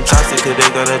 We call them chopsticks cause they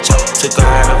gonna chop. Took her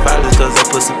out of violence cause her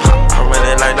pussy pop. I'm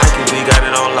running like Nike, we got it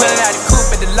on lock. Pulling out the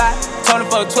coupe at the lot. Told him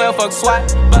for a 12 fuck SWAT.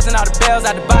 Busting all the bells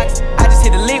out the box. I just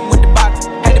hit a lick with the box.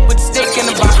 Had to put the stick in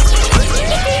the box.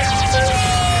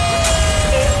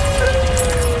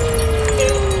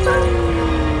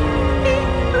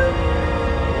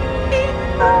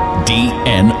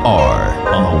 DNR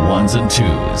on the ones and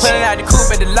twos. Pulling out the coupe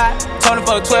at the lot. Told him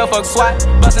for a 12 fuck SWAT.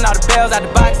 Busting all the bells out the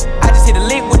box. I just hit a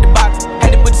lick with the box.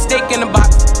 Had to put the stick in the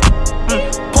box.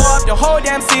 Pour up the whole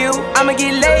damn seal. I'ma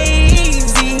get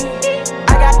lazy.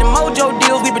 I got the mojo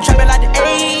deals. We been trapping like the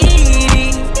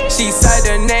 80s. She said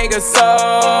the nigga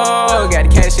soul. Got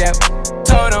the cash out.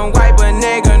 Told him wipe a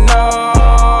nigga no.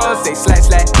 Say slash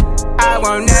slash. I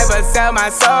won't never sell my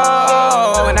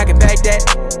soul. And I can back that.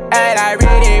 And I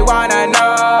really wanna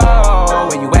know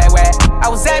where you at, where? I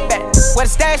was at back, where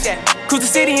the stash at? Cruise the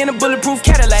city in a bulletproof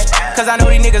Cadillac. Cause I know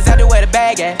these niggas out there where the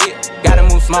bag at. Gotta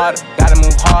move smarter, gotta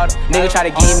move harder. Nigga try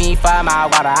to give me 5 mile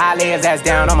water. I lay his ass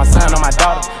down on my son, on my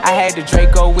daughter. I had the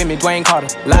Draco with me, Dwayne Carter.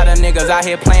 Lot of niggas out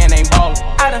here playing, ain't ballin'.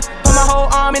 I done put my whole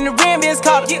arm in the rim, Vince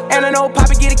Carter. And I know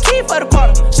Poppy get a key for the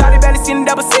quarter. Shawty barely seen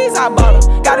the double C's, I bought her.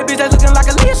 Got a bitch that's looking like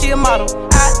a Leah, she a model.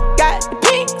 I got the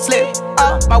pink slip,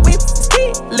 my whip is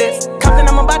keyless. Compton,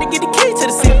 I'm about to get the key to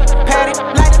the city. Patty,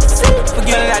 light up the seat.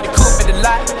 Forgetting out the coupe at the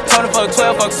lot. Told her fuck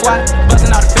 12, fuck SWAT.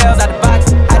 Bustin' all the bells out the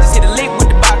box. I just hit a lick with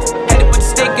the box. Had to put the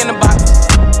stick in the box.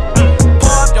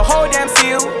 Pour up the whole damn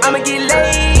seal. I'ma get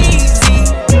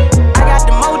lazy. I got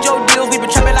the mojo deals. We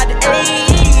been trapping like the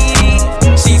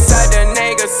 80s. She said the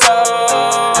nigga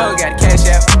soul. Got the cash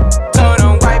out. Told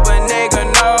him wipe a nigga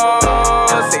no.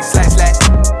 Say slash slash.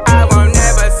 I won't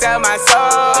never sell my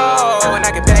soul. And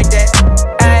I can back that.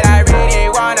 And I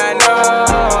really wanna know.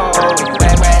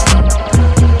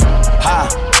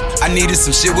 I needed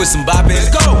some shit with some bop in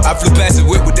it. I flew past the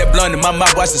whip with that blunt in my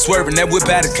mouth, watched it swerving. That whip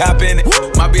had a cop in it.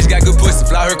 My bitch got good pussy,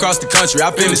 fly her across the country. I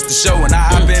finished the show and I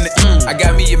hop in it. I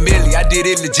got me a milli, I did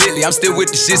it legitly. I'm still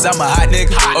with the shits, I'm a hot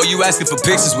nigga. Oh, you asking for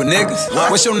pictures with niggas?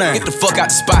 What's your name? Get the fuck out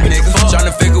the spot, nigga.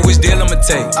 Tryna figure which deal I'ma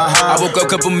take. I woke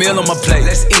up, couple meal on my plate.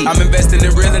 Let's eat. I'm investing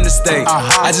in real estate.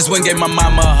 I just went and gave my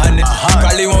mama 100.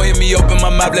 Probably won't hear me open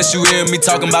my mouth, bless you hear me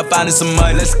talking about finding some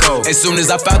money. Let's go. As soon as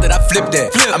I found that, I flipped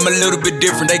that. I'm a little bit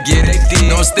different, they get it.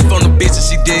 No, I'm stiff on the bitch and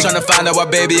she dig. Tryna find out why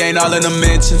baby ain't all in the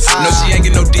mentions. No, she ain't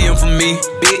get no DM from me.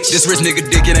 Bitch, this rich nigga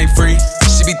dick, it ain't free.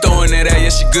 She be throwing that at, yeah,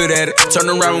 she good at it. Turn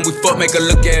around when we fuck, make her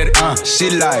look at it.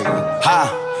 She like,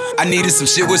 I needed some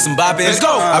shit with some bop in it. Let's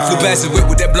go. I flew past the whip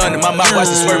with that blunt in my mouth,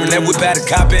 watched it swerving. That whip had a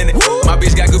cop in it. My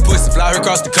bitch got good pussy, fly her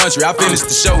across the country. I finished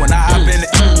the show and I hop in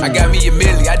it. I got me a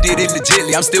milli, I did it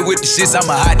legitly. I'm still with the shits, I'm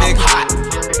a hot nigga.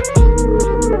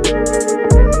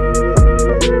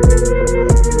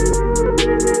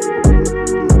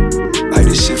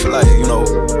 This shit for like, you know,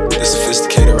 the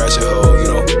sophisticated ratchet hoe, you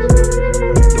know,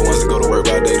 the ones that go to work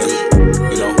by day,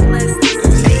 you know.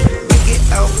 Take it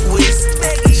out west,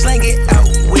 slang it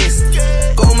out west.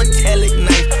 Go metallic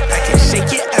knife, I can shake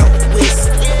it out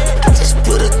west. I just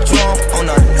put a drum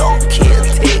on a no-kill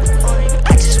tape.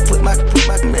 I just put my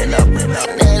man up and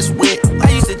that's wet.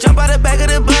 I used to jump out the back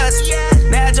of the bus,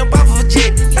 now I jump off of a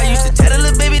jet. I used to tell the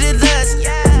little baby to lust,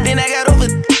 then I got over.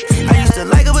 I used to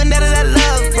like her, but now that I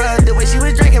love her, the way she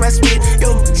was drinking my spit.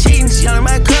 Yo, cheating, she on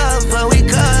my cover, we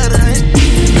cut her.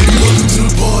 Baby, welcome to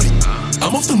the party.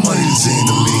 I'm off the money that's in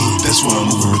the lean, that's why I'm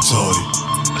moving retarded.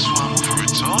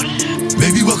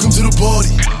 Baby, welcome to the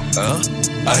party.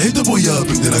 I hit the boy up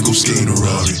and then I go skating a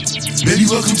Rari. Baby,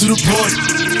 welcome to the party.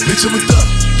 Bitch, I'm a thug,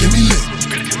 get me lit.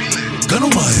 Gun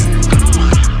on my hip,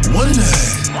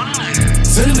 1.5,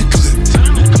 10 in the clip.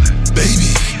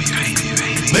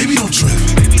 Baby, don't trip.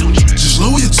 Just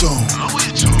lower your tone,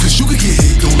 cause you could get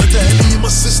hit. Don't let that be in my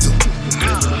system.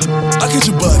 I get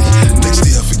your body, next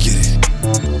day I forget it.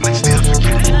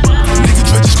 Nigga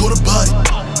try just go to body,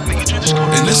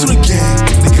 and that's on the gang.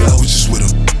 Nigga, I was just with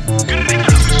him.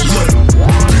 Look,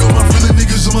 free all my villain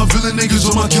niggas, all my villain niggas,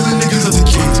 all my killing niggas as a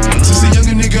kid. Since a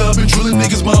younger nigga, I've been drilling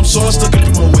niggas, but I'm so stuck up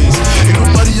in my ways. Ain't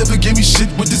nobody ever gave me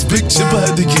shit with this big chip, I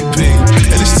had to get paid.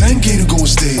 And it's 10K to go and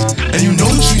stay, and you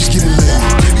know the trees getting laid.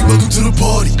 Baby, welcome to the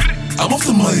party. I'm off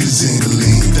the money that's in the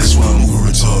lean, that's why I'm moving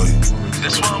retarded.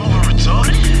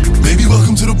 Baby,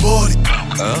 welcome to the party.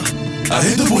 I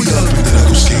hit the boy up and then I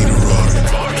go skate a Rari.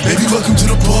 Baby, welcome to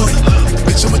the party.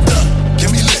 Bitch, I'm a thug,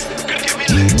 get me lit.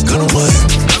 Gun on my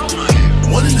hip,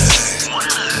 1.5,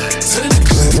 10 in the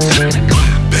clip.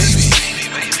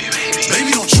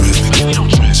 Baby, don't trip.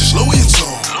 Just lower your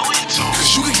tone,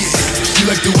 cause you can get hit. She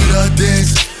like the way that I dance,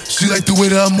 she like the way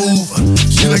that I move,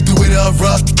 she like the way that I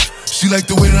rock, she like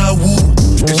the way that I woo.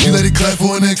 And she let it clap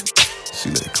for a nigga,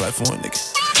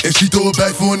 and she throw it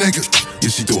back for a nigga, yeah,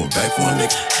 she throw it back for a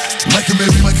nigga. Micah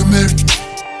Mary,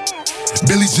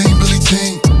 Billie Jean,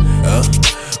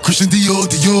 Christian Dior,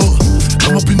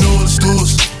 I'm up in all the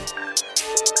stores.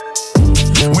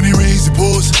 When he raise the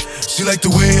balls, she like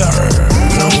the way I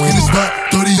when I walk in the spot,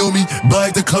 30 on me, buy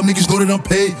at the club, niggas know that I'm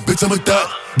paid. Bitch, I'm a thot,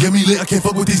 get me lit, I can't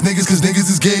fuck with these niggas cause niggas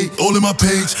is gay. All in my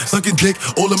page, sucking dick,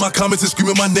 all in my comments and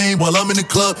screaming my name while I'm in the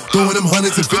club, throwing them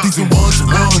hundreds and 50s and ones.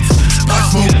 I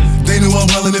smoke, they They know I'm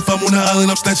wildin'. If I'm on the island,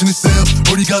 I'm snatching his cell.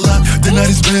 Brody got locked, the night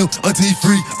is bail. Until he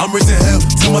free, I'm raising hell.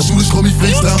 Tell my shooters call me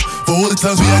FaceTime. For all the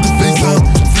times we had to FaceTime.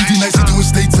 3D nights, you doing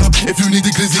state time. If you need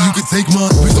the glizzy, you can take mine.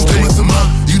 Please don't play my mom.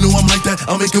 You know I'm like that.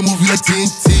 I'll make a movie like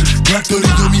TNT. Black 30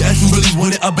 told me ask you really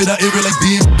want it. I bet I air it like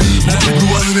DMB.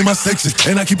 Blue island in my section,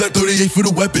 and I keep that 38 for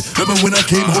the weapon. Remember when I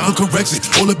came home for correction?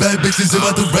 All the bad bitches in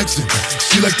my direction.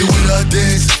 She like the way that I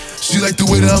dance. She like the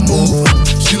way that I move.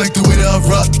 She like the way that I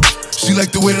rock. She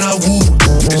like the way that I woo.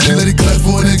 And she let it clap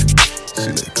for a nigga. She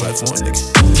let it clap for a nigga.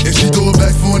 And she throw it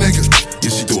back for a nigga.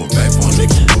 Yeah, she throw it back for a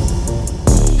nigga.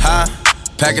 Huh?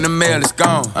 Packing the mail, it's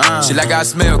gone. She like I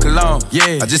smell cologne.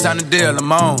 Yeah, I just signed a deal,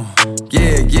 I'm on.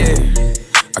 Yeah, yeah.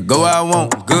 I go where I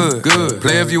want, good, good.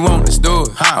 Play if you want, let's do it.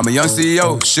 I'm a young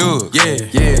CEO, sure. Yeah,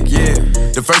 yeah, yeah.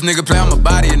 The first nigga play, I'ma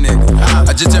body a nigga.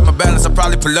 I just check my balance, I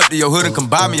probably pull up to your hood and come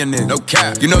buy me a nigga. No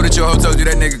cap. You know that your hoe told you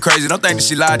that nigga crazy. Don't think that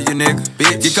she lied to you, nigga.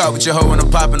 Bitch, get caught with your hoe when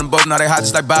I'm popping them both. Now they hot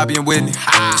just like Bobby and Whitney.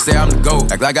 Say I'm the GOAT,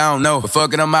 act like I don't know. But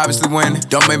fuck it, I'm obviously winning.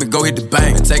 Don't make me go hit the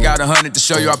bank and take out 100 to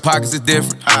show you our pockets is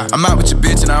different. I'm out with your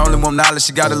bitch and I only want knowledge.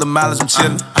 She got a little mileage, I'm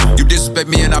chillin'. You disrespect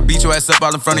me and I beat your ass up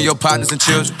all in front of your partners and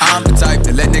children. I'm the type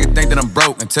that let niggas think that I'm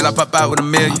broke until I pop out with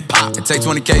 $1 million. And take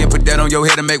 20K and put that on your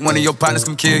head and make one of your partners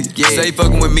come kill you. Yeah. Say he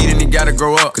fucking with me, then he gotta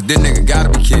grow up, cause this nigga gotta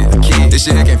be kid. This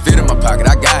shit can't fit in my pocket,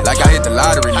 I got it. Like I hit the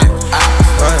lottery, nigga.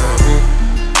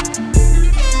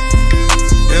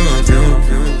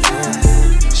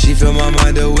 She fill my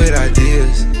mind up with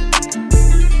ideas.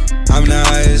 I'm the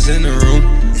highest in the room.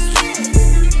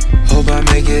 Hope I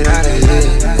make it out of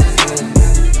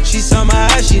here. She saw my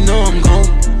eyes, she know I'm gone.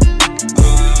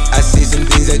 I see some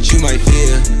things that you might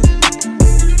fear.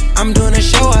 I'm doing a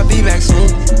show, I'll be back soon.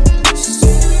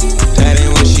 That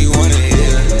ain't what she wanna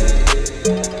hear.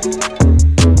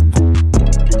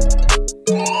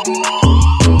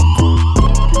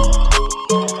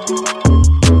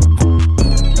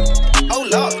 Oh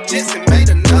Lord, Jason made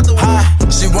another one.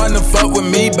 She wanna fuck with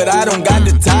me, but I don't got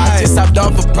the time. Just hopped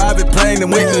off a private plane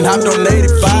and went and hopped on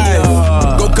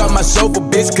 85. Go call my chauffeur,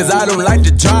 bitch, cause I don't like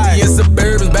to drive. Yeah,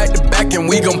 Suburbans back to back and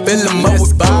we gon' fill them up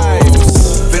with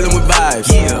vibes. Fill them with vibes,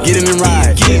 get in and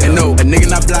ride. And no, a nigga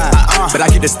not blind, but I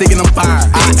keep the stick and I'm fine.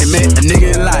 I ain't met a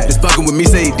nigga in life just fucking with me,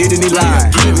 say he did and he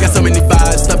lied. We got so many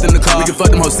vibes stuffed in the car, we can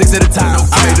fuck them hoes 6 at a time.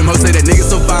 I made them hoes say that nigga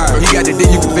so fine. He got the dick,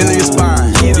 you can feel in your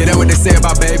spine. Yeah, that's what they say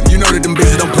about baby. You know that them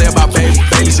bitches don't play about baby.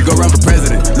 Baby should go run for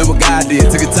president. Look what God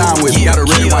did, took his time with me. Got a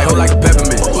red and white hoe like a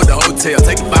peppermint. Put the hotel,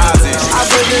 take the vibes in. I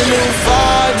put the new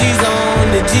 4Gs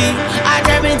on the G. I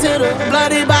trap into the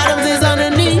bloody bottoms is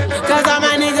underneath. Cause all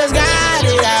my niggas got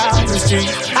it out the street.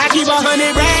 I keep 100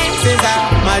 racks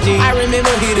inside my jeans. I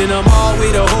remember hitting them all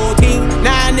with the whole team.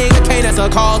 Now a nigga can't answer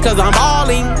calls cause I'm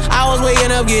balling. I was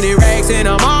waking up getting racks in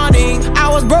the morning. I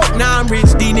was broke, now I'm rich,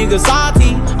 these niggas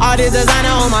salty. All this designer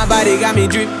on my body got me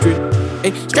drip, drip.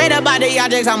 Hey, straight up out the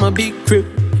objects, I'm a big crip.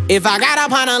 If I got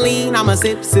up on a lean, I'ma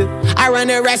sip, sip. I run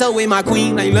the racks up with my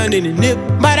queen, like London and Nip.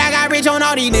 But I got rich on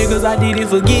all these niggas, I didn't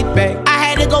forget back. I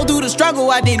had to go through the struggle,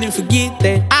 I didn't forget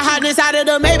that. I hopped inside of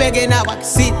the Maybach and now I can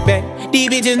sit back. These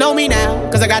bitches know me now,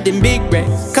 cause I got them big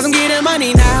racks. Cause I'm getting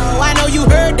money now, I know you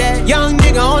heard that. Young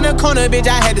nigga on the corner, bitch,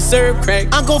 I had to serve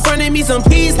crack. Uncle fronted me some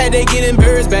peas, had to get them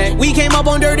birds back. We came up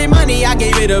on dirty money, I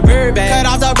gave it a bird back. Cut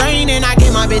off the brain and I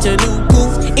gave my bitch a new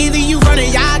goof. Either you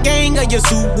running y'all gang or you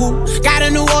Subaru. Got a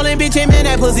New Orleans bitch, and man,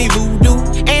 that pussy voodoo.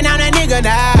 And I'm that nigga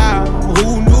now,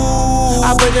 who knew?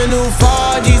 I put the new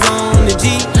 4Gs on the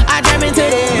G. I trap into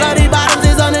the bloody bottoms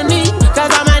is underneath.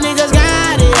 Cause all my niggas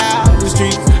got it out the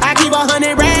streets. I keep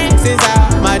 100 racks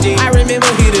inside my jeans. I remember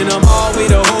hitting them all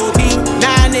with the whole team.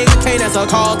 Now a nigga can't answer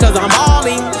call cause I'm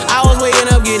balling. I was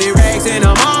waking up getting racks in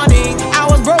the morning. I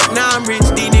was broke, now I'm rich,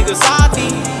 these niggas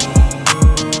salty.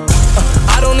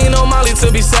 I don't need no Molly to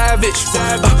be savage.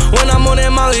 When I'm on that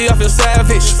Molly, I feel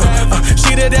savage.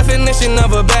 She the definition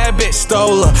of a bad bitch.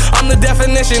 Stole her. I'm the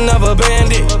definition of a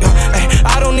bandit.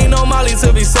 I don't need no Molly to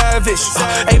be savage.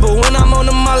 But when I'm on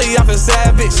the Molly, I feel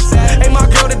savage. My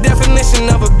girl, the definition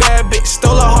of a bad bitch.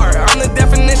 Stole her heart. I'm the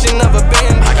definition of a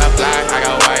bandit. I got black, I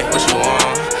got white. What you want?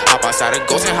 Hop outside a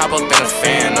ghost and hop up in a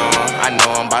fan on. I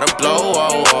know I'm about to blow.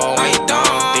 Oh, oh, when you done.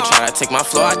 They try to take my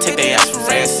flow, I take their ass for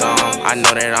ransom. I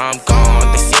know that I'm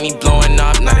gone. They see me blowing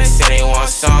up, now they say they want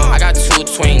some. I got 2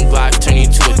 twin Glocks, turn you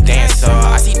to a dancer.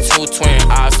 I see 2 twin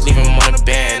eyes, leave him on a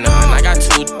band. And I got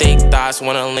 2 thick thighs,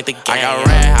 wanna link the gang. I got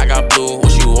red, I got blue,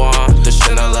 what you want? The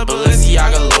Chanel,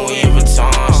 Balenciaga, Louis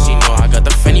Vuitton. She know I got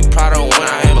the Fendi Prada when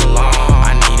I ain't belong.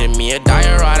 I needed me a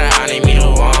diorata, I need me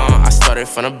the one. I started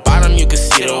from the bottom, you can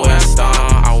see the way I stomp.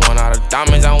 I want all the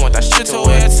diamonds, I want that shit to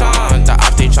wear a ton. The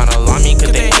op, they tryna lie me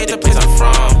cause they hate the place I'm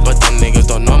from. But them niggas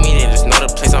don't know me, they just know the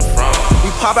place I'm from. We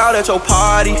pop out at your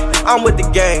party. I'm with the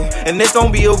gang, and it's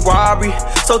gon' be a robbery.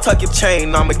 So tuck your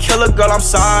chain. I'm a killer, girl, I'm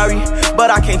sorry, but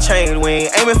I can't change. We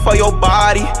ain't aiming for your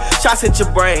body. Shots hit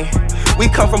your brain. We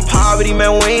come from poverty,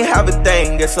 man, we ain't have a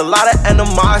thing. It's a lot of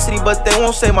animosity, but they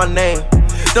won't say my name.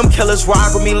 Them killers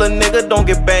rock with me, little nigga, don't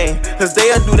get banged. Cause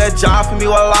they'll do that job for me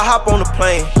while I hop on the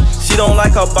plane. She don't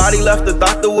like her body, left the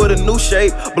doctor with a new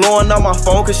shape. Blowing up my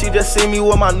phone cause she just see me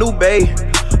with my new babe.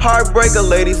 Heartbreaker,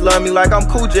 ladies love me like I'm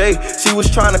Cool J. She was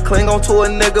trying to cling on to a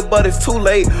nigga, but it's too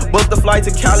late. Booked the flight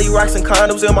to Cali, racks and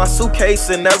condoms in my suitcase.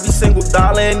 And every single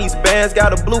dollar in these bands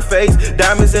got a blue face.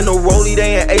 Diamonds in the rollie,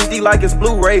 they in HD like it's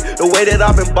Blu-ray. The way that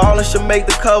I've been ballin' should make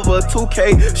the cover of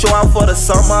 2K. Show out for the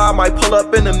summer, I might pull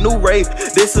up in a new rave.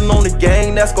 Dissin' on the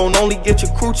gang, that's gon' only get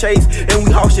your crew chase. And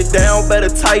we house it down, better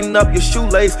tighten up your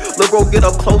shoelace. Look, bro, get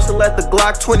up close and let the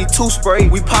Glock 22 spray.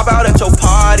 We pop out at your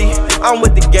party, I'm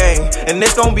with the gang, and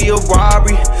it's gon' be a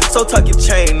robbery. So tuck your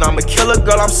chain. I'm a killer,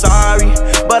 girl, I'm sorry,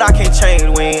 but I can't change.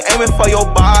 We ain't aiming for your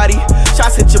body.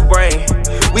 Shots hit your brain.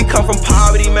 We come from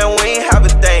poverty, man, we ain't have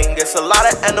a thing. It's a lot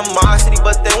of animosity,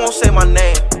 but they won't say my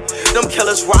name. Them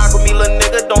killers rock with me, little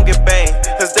nigga, don't get banged.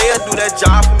 Cause they'll do that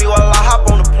job for me while I hop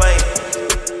on the plane.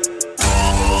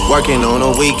 Working on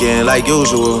a weekend like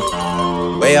usual.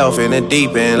 Way off in the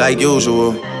deep end like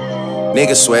usual.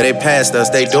 Niggas swear they passed us,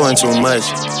 they doing too much.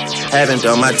 Haven't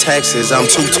done my taxes, I'm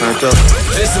too turned up.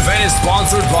 This event is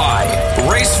sponsored by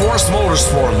Raceforce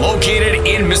Motorsport, located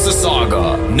in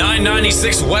Mississauga,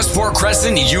 996 Westport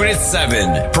Crescent, Unit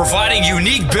 7, providing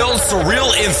unique builds to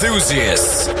real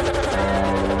enthusiasts.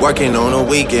 Working on a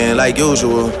weekend like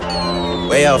usual.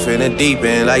 Way off in the deep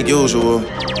end like usual.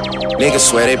 Niggas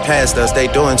swear they passed us, they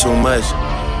doing too much.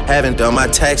 Haven't done my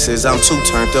taxes, I'm too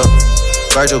turned up.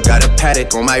 Virgil got a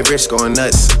paddock on my wrist going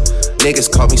nuts. Niggas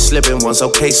caught me slipping once,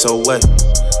 okay, so what?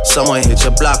 Someone hit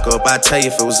your block up, I tell you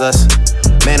if it was us.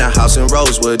 Man, a house in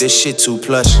Rosewood, this shit too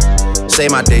plush. Say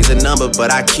my day's a number,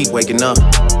 but I keep waking up.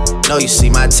 Know you see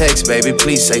my text, baby,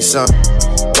 please say something.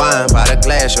 Wine by the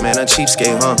glass, your man a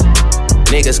cheapskate, huh?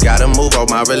 Niggas gotta move on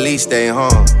my release day, huh?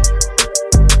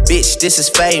 Bitch, this is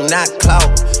fame, not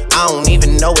clout. I don't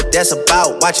even know what that's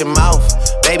about, watch your mouth.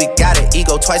 Baby got an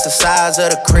ego twice the size of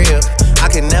the crib. I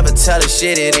can never tell a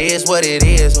shit, it is what it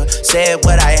is. Said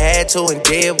what I had to and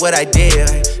did what I did.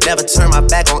 Never turn my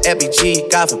back on FBG,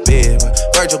 God forbid.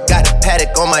 Virgil got a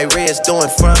paddock on my wrist, doing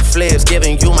front flips.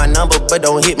 Giving you my number, but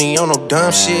don't hit me on no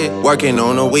dumb shit. Working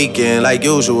on the weekend like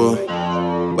usual.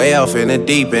 Way off in the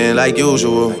deep end like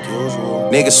usual.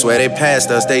 Niggas swear they passed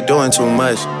us, they doing too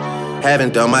much.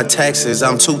 Haven't done my taxes,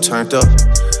 I'm too turned up.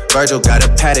 Virgil got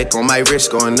a paddock on my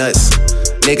wrist going nuts.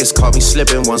 Niggas caught me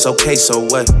slipping once, okay, so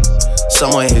what?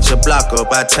 Someone hit your block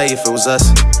up, I tell you if it was us.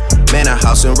 Man, a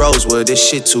house in Rosewood, this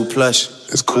shit too plush.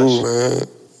 It's cool, man.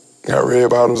 Got red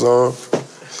bottoms on.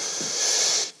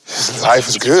 Life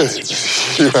is good.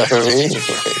 You know what I mean?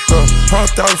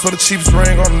 100,000 for the cheapest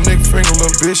ring on the nigga finger,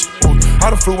 little bitch. Ooh,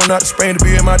 I done flew one out to Spain to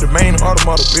be in my domain,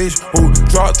 automata, bitch. Ooh,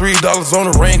 dropped $3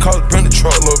 on the rain, called it been the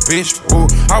truck, little bitch. Ooh,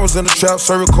 I was in the trap,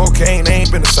 serving cocaine, they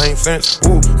ain't been the same since.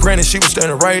 Ooh, granted, she was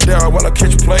standing right there while I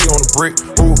catch a play on the brick.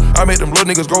 Ooh, I made them little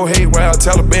niggas go haywire,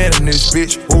 Taliban in this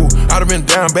bitch. Ooh, I done been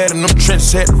down bad in them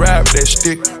trenches, had to ride with that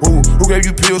stick. Ooh, who gave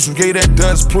you pills, who gave that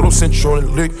dust, Pluto sent you on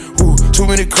the lick. Ooh, too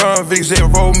many convicts, they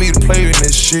rolled me to play in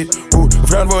this shit. Ooh,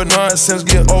 round about nonsense,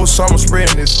 get old summer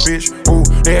spreading this bitch. Ooh,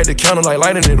 they had the counter like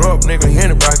lighting it up, nigga,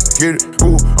 anybody can get it.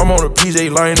 Ooh, I'm on a PJ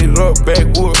lighting it up,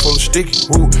 backwood full of sticky.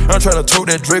 Ooh, I'm tryna tote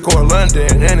that Draco or London,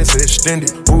 and it's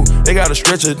extended. Ooh, they gotta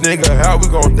stretch a nigga, how we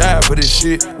gon' die for this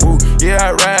shit? Ooh, yeah,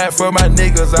 I ride for my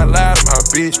niggas, I lie to my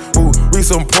bitch. Ooh, we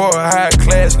some poor, high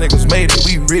class niggas, made it,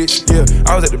 we rich. Yeah,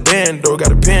 I was at the band though,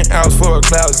 got a penthouse for a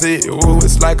closet. Ooh,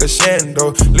 it's like a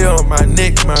shando, live on my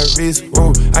neck, my wrist.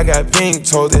 Ooh, I got pink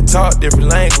toes that talk different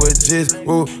languages.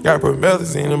 Ooh, got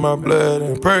promethazine in my blood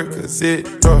and Percocet.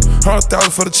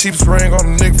 100,000 for the cheapest ring on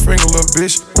the nigga finger, little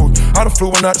bitch. Ooh, I done flew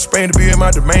one out to Spain to be in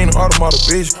my domain, automata,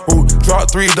 bitch. Ooh,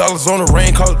 dropped $3 on the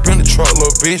rain, called it been the truck,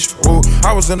 little bitch. Ooh,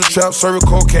 I was in the trap, serving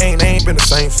cocaine, they ain't been the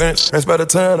same since. That's by the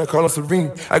time I call her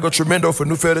Serena. I go tremendo for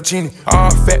new fettuccine.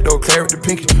 All fat though, claret the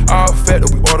pinky. All fat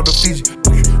though, we order the Fiji.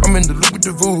 I'm in the loop with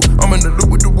the voo, I'm in the loop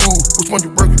with the woo. Which one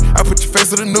you working? I put your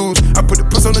face on the news, I put the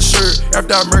puss on the shirt.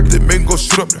 After I murdered it, make him go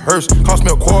shoot up the hearse. Cost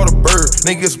me a quarter bird.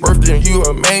 Nigga's birthday and you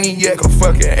a maniac, a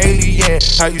fucking alien.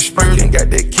 How you spurting?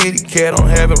 Got that kitty cat, I'm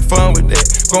having fun with that.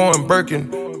 Going Birkin.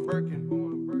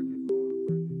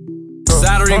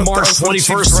 Saturday Saturday, March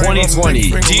 21st, 2020,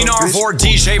 DNR4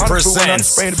 DJ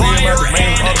presents Fire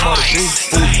and Ice.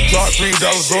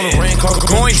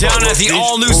 Going down at the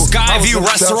all-new Skyview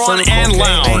Restaurant and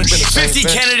Lounge, 50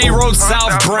 Kennedy Road,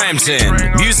 South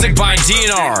Brampton. Music by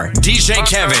DNR, DJ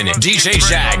Kevin, DJ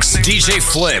Jax, DJ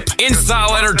Flip,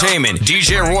 InStyle Entertainment,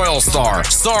 DJ Royal Star,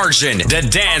 Sergeant, The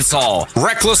Dance Hall,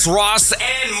 Reckless Ross,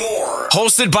 and more.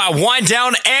 Hosted by Wind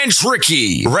Down and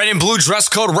Tricky. Red and blue dress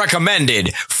code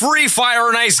recommended. Free Fire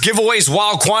and Ice giveaways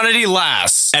while quantity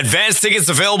lasts. Advance tickets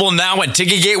available now at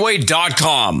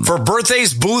ticketgateway.com. For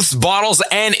birthdays, booths, bottles,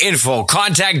 and info,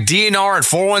 contact DNR at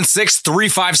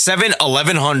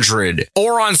 416-357-1100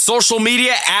 or on social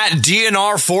media at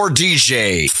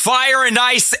DNR4DJ. Fire and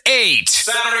Ice 8.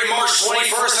 Saturday, March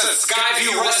 21st at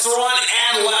Skyview Restaurant